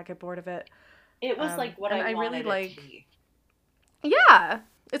day and not get bored of it. It was like what I wanted really like. it to be. Yeah,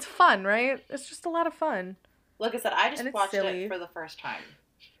 it's fun, right? It's just a lot of fun. Like I said, I just watched silly. it for the first time.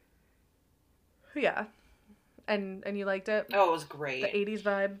 Yeah, and you liked it? Oh, it was great. The 80s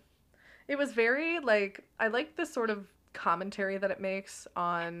vibe. It was very, like, I like the sort of commentary that it makes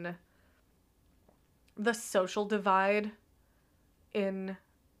on the social divide in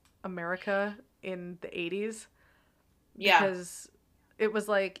America in the 80s. Yeah. Because it was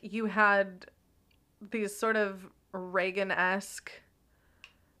like you had these sort of Reagan-esque,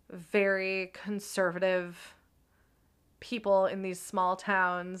 very conservative people in these small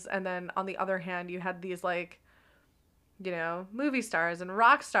towns, and then on the other hand you had these, like, you know, movie stars and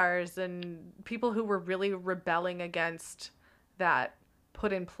rock stars and people who were really rebelling against that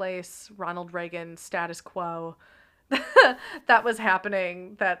put in place Ronald Reagan status quo that was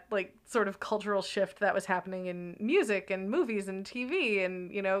happening, that, like, sort of cultural shift that was happening in music and movies and TV,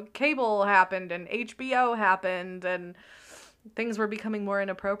 and, you know, cable happened and HBO happened, and things were becoming more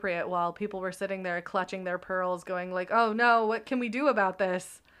inappropriate while people were sitting there clutching their pearls going, like, oh no, what can we do about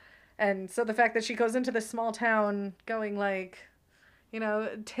this? And so the fact that she goes into this small town going, like, you know,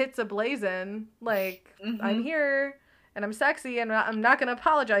 tits a-blazing, like, I'm here and I'm sexy and I'm not going to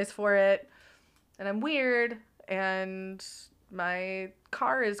apologize for it, and I'm weird and my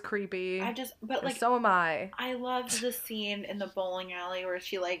car is creepy. But, like, so am I. I loved the scene in the bowling alley where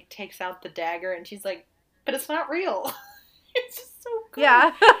she, like, takes out the dagger and she's like, but it's not real. It's just so good.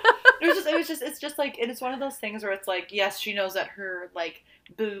 Yeah. it's just like, and it's one of those things where it's like, yes, she knows that her, like,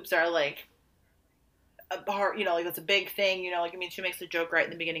 boobs are, like, a heart, you know, like, that's a big thing, you know, like, I mean, she makes a joke right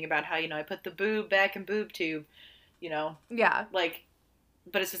in the beginning about how, you know, I put the boob back in boob tube, you know. Yeah. Like,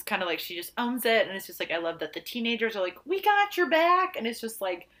 but it's just kind of like she just owns it, and it's just like, I love that the teenagers are like, we got your back, and it's just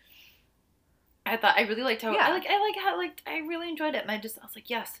like, I really liked how, I really enjoyed it, and I was like,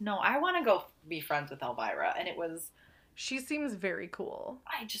 yes, no, I want to go be friends with Elvira, and it was She seems very cool.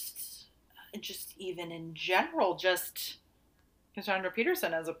 I just even in general, just Cassandra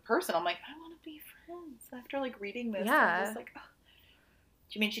Peterson as a person, I'm like, I want to be friends. After like reading this, Yeah. I'm just like, oh.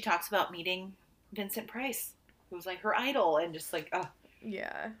 Do you mean she talks about meeting Vincent Price, who's like her idol, and just like, oh,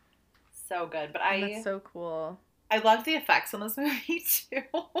 Yeah. so good. But That's so cool. I love the effects in this movie too.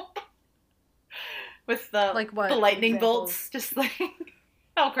 With the Like what the lightning examples? bolts, just like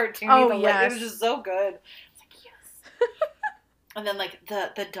how cartoony. Oh, the yes. It was just so good. It's like yes. And then like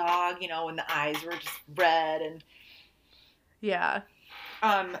the dog, you know, and the eyes were just red, and Yeah.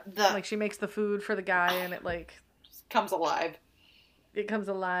 the Like she makes the food for the guy and it like just comes alive. it comes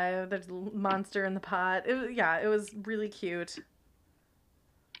alive. There's a monster in the pot. It was really cute.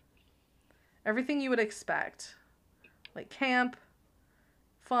 Everything you would expect. Like camp,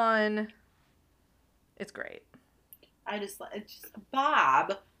 fun. It's great. It's just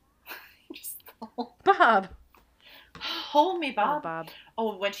Bob. Just Bob. hold me, Bob. Oh, Bob.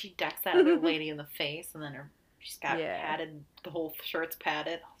 Oh, when she decks that other lady in the face, and then she's got Yeah. padded. The whole shirt's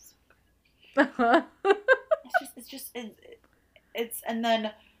padded. It's and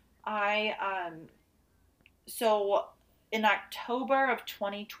then so in October of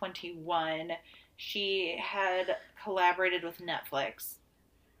 2021 she had collaborated with Netflix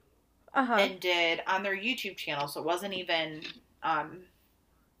and did on their YouTube channel, so it wasn't even on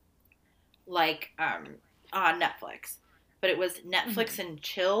Netflix, but it was Netflix and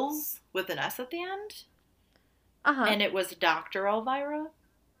Chills with an S at the end, and it was Dr. Elvira.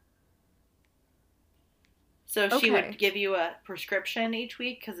 So she would give you a prescription each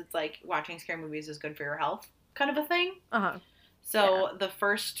week because it's like watching scary movies is good for your health kind of a thing. So the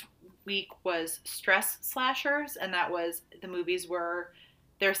first week was Stress Slashers, and that was the movies were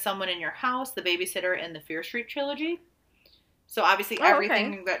There's Someone in Your House, The Babysitter, and the Fear Street trilogy. So obviously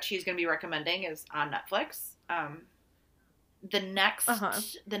everything that she's going to be recommending is on Netflix.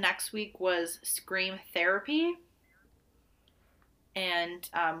 The next week was Scream Therapy. And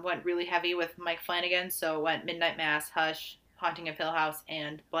went really heavy with Mike Flanagan, so went Midnight Mass, Hush, Haunting of Hill House,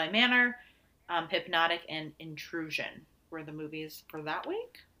 and Bly Manor. Hypnotic and Intrusion were the movies for that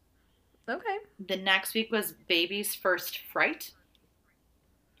week. Okay. The next week was Baby's First Fright.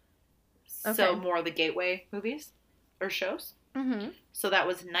 So more of the gateway movies or shows. So that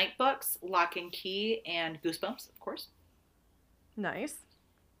was Night Books, Lock and Key, and Goosebumps, of course. Nice.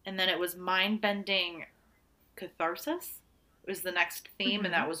 And then it was Mind-Bending Catharsis. Was the next theme,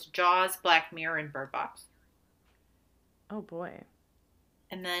 and that was Jaws, Black Mirror, and Bird Box. Oh boy.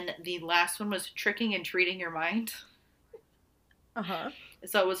 And then the last one was Tricking and Treating Your Mind.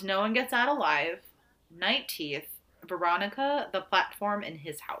 So it was No One Gets Out Alive, Night Teeth, Veronica, The Platform, and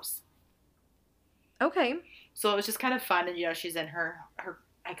His House. Okay. So it was just kind of fun, and you know, she's in her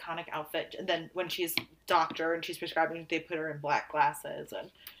iconic outfit, and then when she's doctor and she's prescribing, they put her in black glasses, and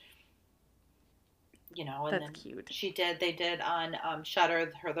you know, and that's then cute. they did on Shudder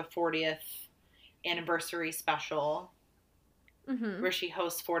the 40th anniversary special, where she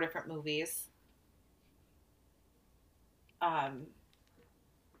hosts 4 different movies. One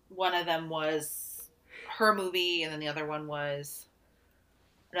of them was her movie, and then the other one was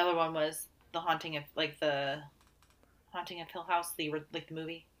the Haunting of Hill House, the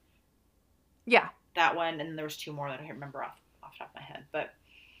movie. Yeah, that one, and there was 2 more that I remember off the top of my head, but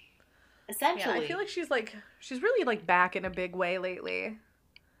essentially, I feel like she's really like back in a big way lately.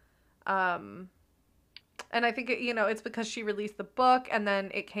 And I think it's because she released the book, and then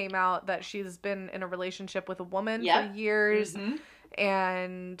it came out that she's been in a relationship with a woman for years,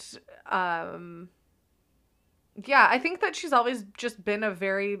 and I think that she's always just been a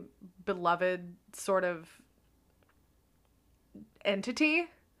very beloved sort of entity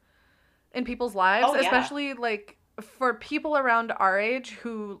in people's lives, especially like for people around our age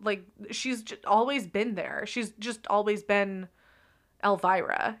who like she's just always been there. She's just always been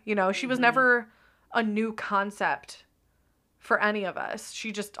Elvira. She was never a new concept for any of us.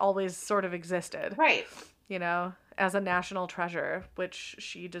 She just always sort of existed. Right. As a national treasure, which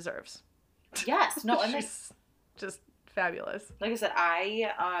she deserves. Yes. No, and she's just fabulous. Like I said,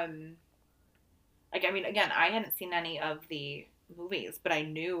 I again, I hadn't seen any of the movies, but I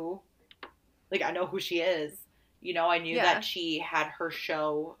know who she is. I knew that she had her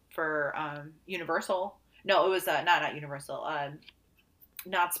show for Universal. No, it was not Universal.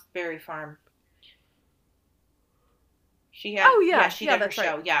 Knott's Berry Farm. She had she did her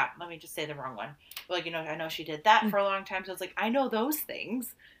show. Right. Yeah, let me just say the wrong one. But I know she did that for a long time, so it's like I know those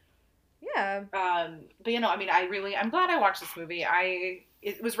things. Yeah. But I'm glad I watched this movie.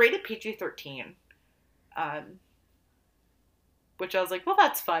 It was rated PG-13. Which I was like, well,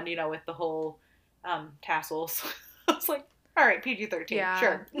 that's fun, with the whole tassels I was like, all right, PG-13, Yeah.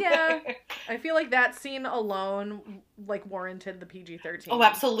 sure. Yeah. I feel like that scene alone, like, warranted the PG-13. Oh,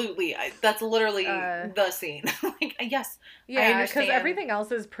 absolutely. That's literally the scene. Like, yes, I Yeah, because understand. everything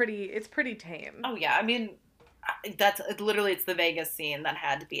else is pretty tame. Oh, yeah. I mean, it's the Vegas scene that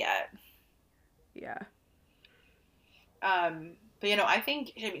had to be it. Yeah. But, you know, I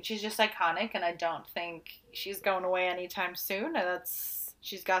think she's just iconic, and I don't think she's going away anytime soon. And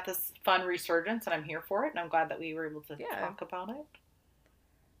she's got this fun resurgence, and I'm here for it, and I'm glad that we were able to talk about it.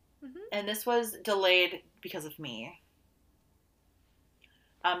 Mm-hmm. And this was delayed because of me.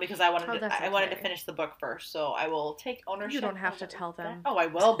 Because I wanted to finish the book first, so I will take ownership. You don't have to tell them. Oh, I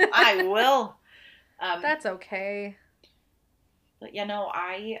will. I will. That's okay. But, you know,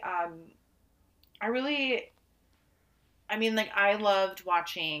 I really, I mean, like, I loved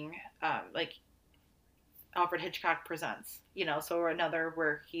watching, like, Alfred Hitchcock Presents, you know, so another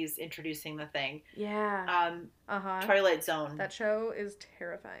where he's introducing the thing. Yeah. Twilight Zone. That show is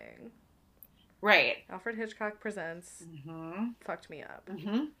terrifying. Right. Alfred Hitchcock Presents fucked me up.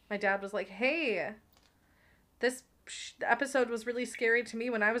 Mm-hmm. My dad was like, hey, this episode was really scary to me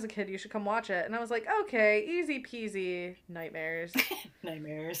when I was a kid. You should come watch it. And I was like, okay, easy peasy. Nightmares.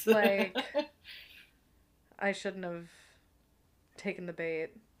 Nightmares. Like, I shouldn't have taken the bait.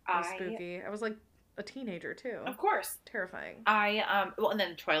 It was spooky. I was like a teenager too. Of course. Terrifying. Well, and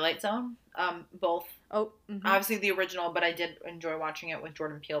then Twilight Zone, both. Oh, mm-hmm. Obviously the original, but I did enjoy watching it with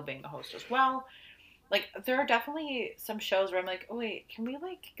Jordan Peele being the host as well. Like, there are definitely some shows where I'm like, oh wait, can we,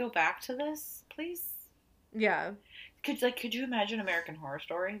 like, go back to this, please? Yeah. Could you imagine American Horror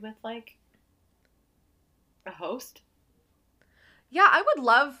Story with, like, a host? Yeah, I would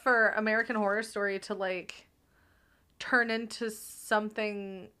love for American Horror Story to, like, turn into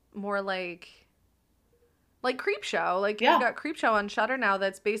something more like Creepshow. Like, you've got Creepshow on Shudder now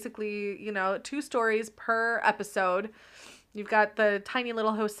that's basically, you know, 2 stories per episode. You've got the tiny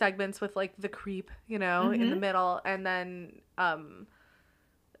little host segments with, like, the creep, you know, in the middle. And then,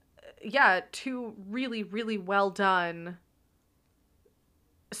 2 really, really well done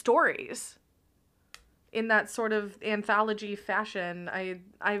stories in that sort of anthology fashion.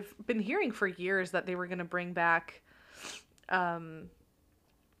 I've been hearing for years that they were going to bring back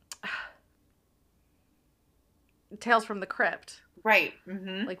Tales from the Crypt. Right.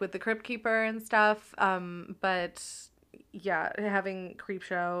 Mm-hmm. Like with the Crypt Keeper and stuff. But yeah, having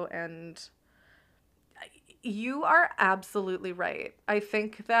Creepshow, and you are absolutely right. I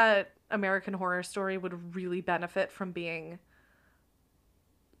think that American Horror Story would really benefit from being,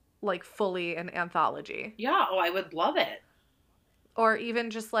 like, fully an anthology. Yeah, I would love it. Or even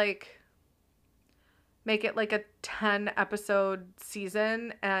just, like, make it, like, a 10-episode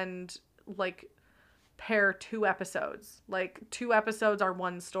season and, like, pair 2 episodes. Like, 2 episodes are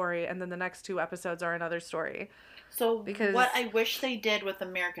one story, and then the next 2 episodes are another story. So, what I wish they did with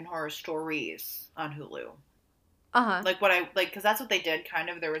American Horror Stories on Hulu. Uh-huh. Because that's what they did, kind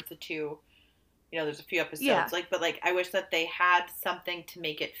of. There was the 2, you know, there's a few episodes. Yeah. But I wish that they had something to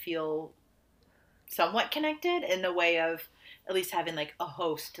make it feel somewhat connected in the way of at least having, like, a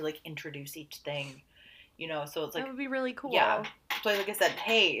host to, like, introduce each thing, you know, so it's like... That would be really cool. Yeah. So, like I said,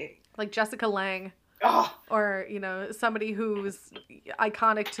 hey... Like Jessica Lange. Oh! Or, you know, somebody who's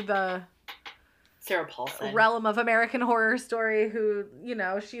iconic to the... Sarah Paulson. Realm of American Horror Story, who, you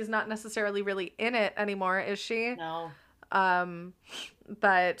know, she's not necessarily really in it anymore, is she? No.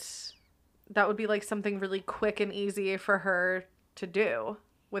 But that would be, like, something really quick and easy for her to do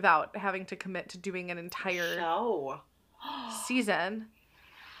without having to commit to doing an entire season,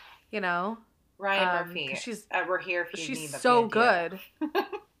 you know? Ryan Murphy. We're here if you need she's so good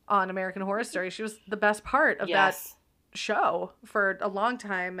on American Horror Story. She was the best part of that show for a long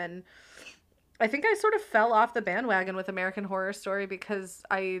time, and I think I sort of fell off the bandwagon with American Horror Story because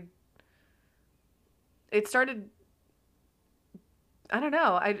it started, I don't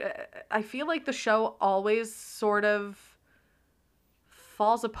know, I feel like the show always sort of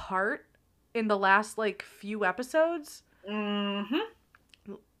falls apart in the last, like, few episodes.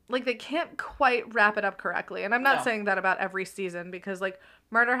 Mm-hmm. Like, they can't quite wrap it up correctly. And I'm not saying that about every season, because, like,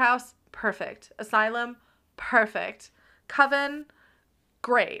 Murder House, perfect. Asylum, perfect. Coven,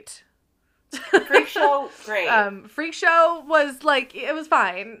 great. Freak Show, great. Freak Show was, like, it was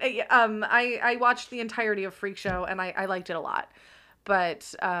fine. I watched the entirety of Freak Show, and I liked it a lot.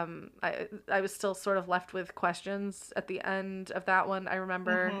 But I was still sort of left with questions at the end of that one, I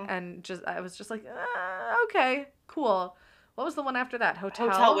remember. And I was just like, okay, cool. What was the one after that?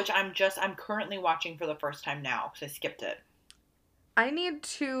 Hotel, which I'm currently watching for the first time now because I skipped it. I need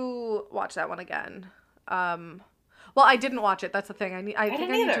to watch that one again. Well, I didn't watch it. That's the thing. I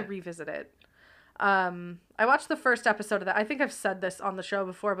think I need to revisit it. I watched the first episode of that. I think I've said this on the show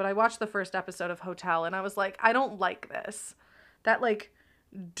before, but I watched the first episode of Hotel and I was like, I don't like this. That like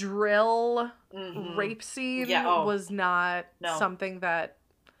drill rape scene was not something that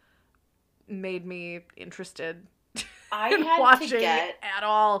made me interested I in had watching to get at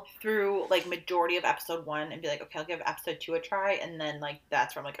all through like majority of episode 1 and be like, okay, I'll give episode 2 a try, and then like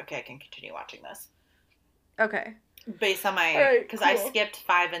that's where I'm like, okay, I can continue watching this. Okay. Based on my, because I skipped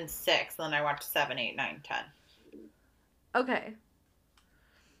 5 and 6, and then I watched 7, 8, 9, 10. Okay.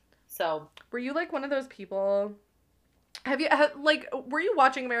 So were you like one of those people? Were you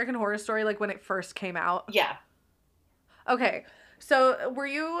watching American Horror Story like when it first came out? Yeah. Okay. So were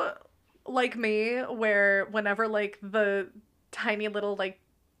you like me where whenever like the tiny little like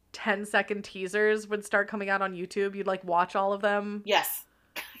 10-second teasers would start coming out on YouTube, you'd like watch all of them? Yes.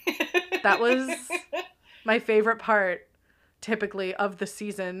 That was my favorite part typically of the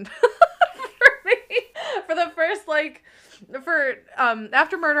season for me. For the first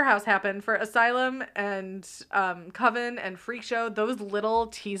after Murder House happened, for Asylum and Coven and Freak Show, those little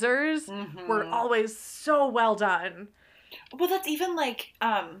teasers were always so well done. Well, that's even like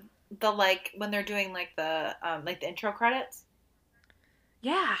when they're doing like the intro credits.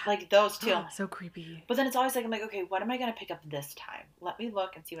 Yeah. Like those two. Oh, so creepy. But then it's always like, I'm like, okay, what am I going to pick up this time? Let me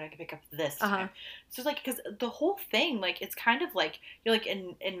look and see what I can pick up this time. So it's like, because the whole thing, like, it's kind of like, you're like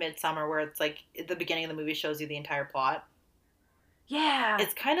in Midsommar where it's like, at the beginning of the movie shows you the entire plot. Yeah.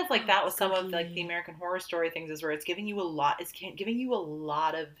 It's kind of like that with some of like the American Horror Story things, is where it's giving you a lot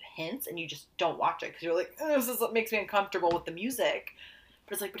of hints and you just don't watch it because you're like, this is what makes me uncomfortable with the music.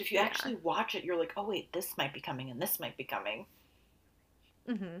 But it's like, but if you actually watch it, you're like, oh wait, this might be coming and this might be coming.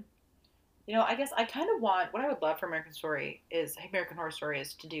 You know, I guess I kind of want, what I would love for American Horror Story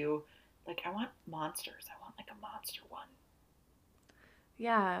is to do, like, I want monsters. I want, like, a monster one.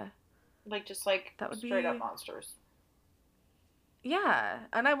 Yeah. Like, just, like, that would straight up monsters. Yeah.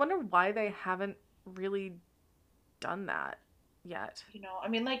 And I wonder why they haven't really done that yet. You know, I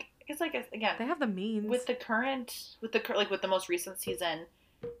mean, like, it's like, again. They have the means. With the most recent season,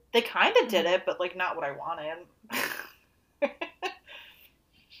 they kind of did it, but, like, not what I wanted.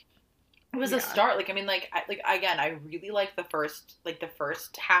 It was a start. Like, I mean, again, I really like the first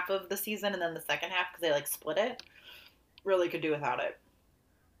half of the season, and then the second half, because they, like, split it. Really could do without it.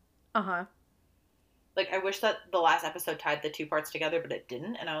 Like, I wish that the last episode tied the two parts together, but it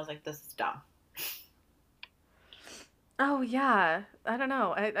didn't, and I was like, this is dumb. Oh, yeah. I don't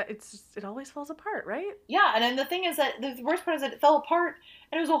know. It always falls apart, right? Yeah, and then the thing is that, the worst part is that it fell apart,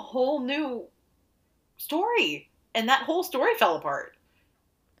 and it was a whole new story, and that whole story fell apart.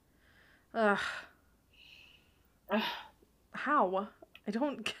 Ugh. How? I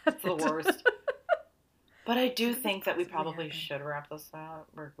don't get it. It's the worst. But I do think that we probably should wrap this up.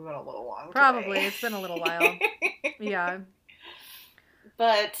 We went a little long Probably. today. It's been a little while. Yeah.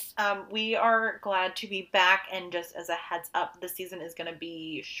 But we are glad to be back. And just as a heads up, this season is going to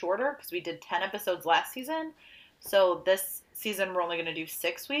be shorter because we did 10 episodes last season. So this season we're only going to do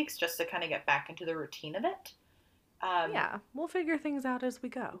 6 weeks just to kind of get back into the routine of it. Yeah, we'll figure things out as we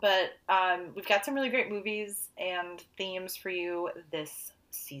go. But we've got some really great movies and themes for you this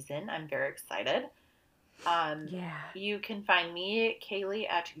season. I'm very excited. Yeah. You can find me, Kaylee,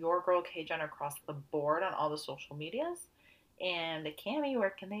 at YourGirlKJen across the board on all the social medias. And Cami, where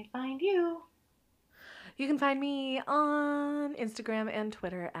can they find you? You can find me on Instagram and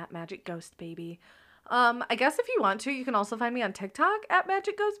Twitter at MagicGhostBaby. I guess if you want to, you can also find me on TikTok at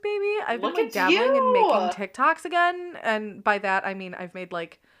MagicGhostBaby. I've been like dabbling in making TikToks again, and by that I mean I've made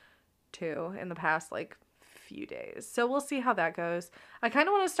like 2 in the past like few days. So we'll see how that goes. I kind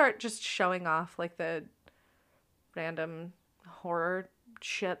of want to start just showing off like the random horror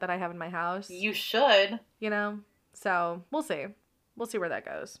shit that I have in my house. You should. You know? So we'll see. We'll see where that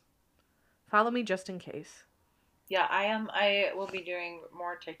goes. Follow me just in case. Yeah, I will be doing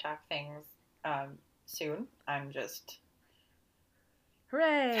more TikTok things soon.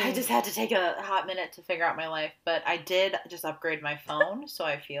 Hooray! I just had to take a hot minute to figure out my life, but I did just upgrade my phone, so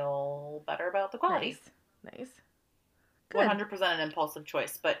I feel better about the quality. Nice. Good. 100% an impulsive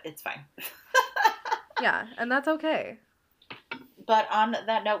choice, but it's fine. Yeah, and that's okay. But on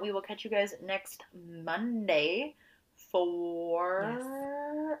that note, we will catch you guys next Monday for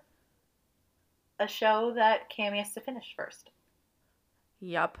a show that Cami has to finish first.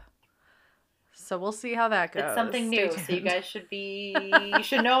 Yup. So we'll see how that goes. It's something new, so you guys should you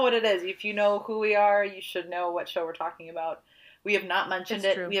should know what it is. If you know who we are, you should know what show we're talking about. We have not mentioned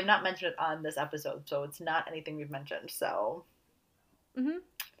it. True. We have not mentioned it on this episode, so it's not anything we've mentioned, so.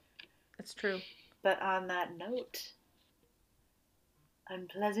 It's true. But on that note,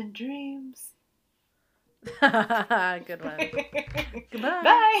 unpleasant dreams. Good one. Goodbye.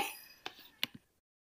 Bye.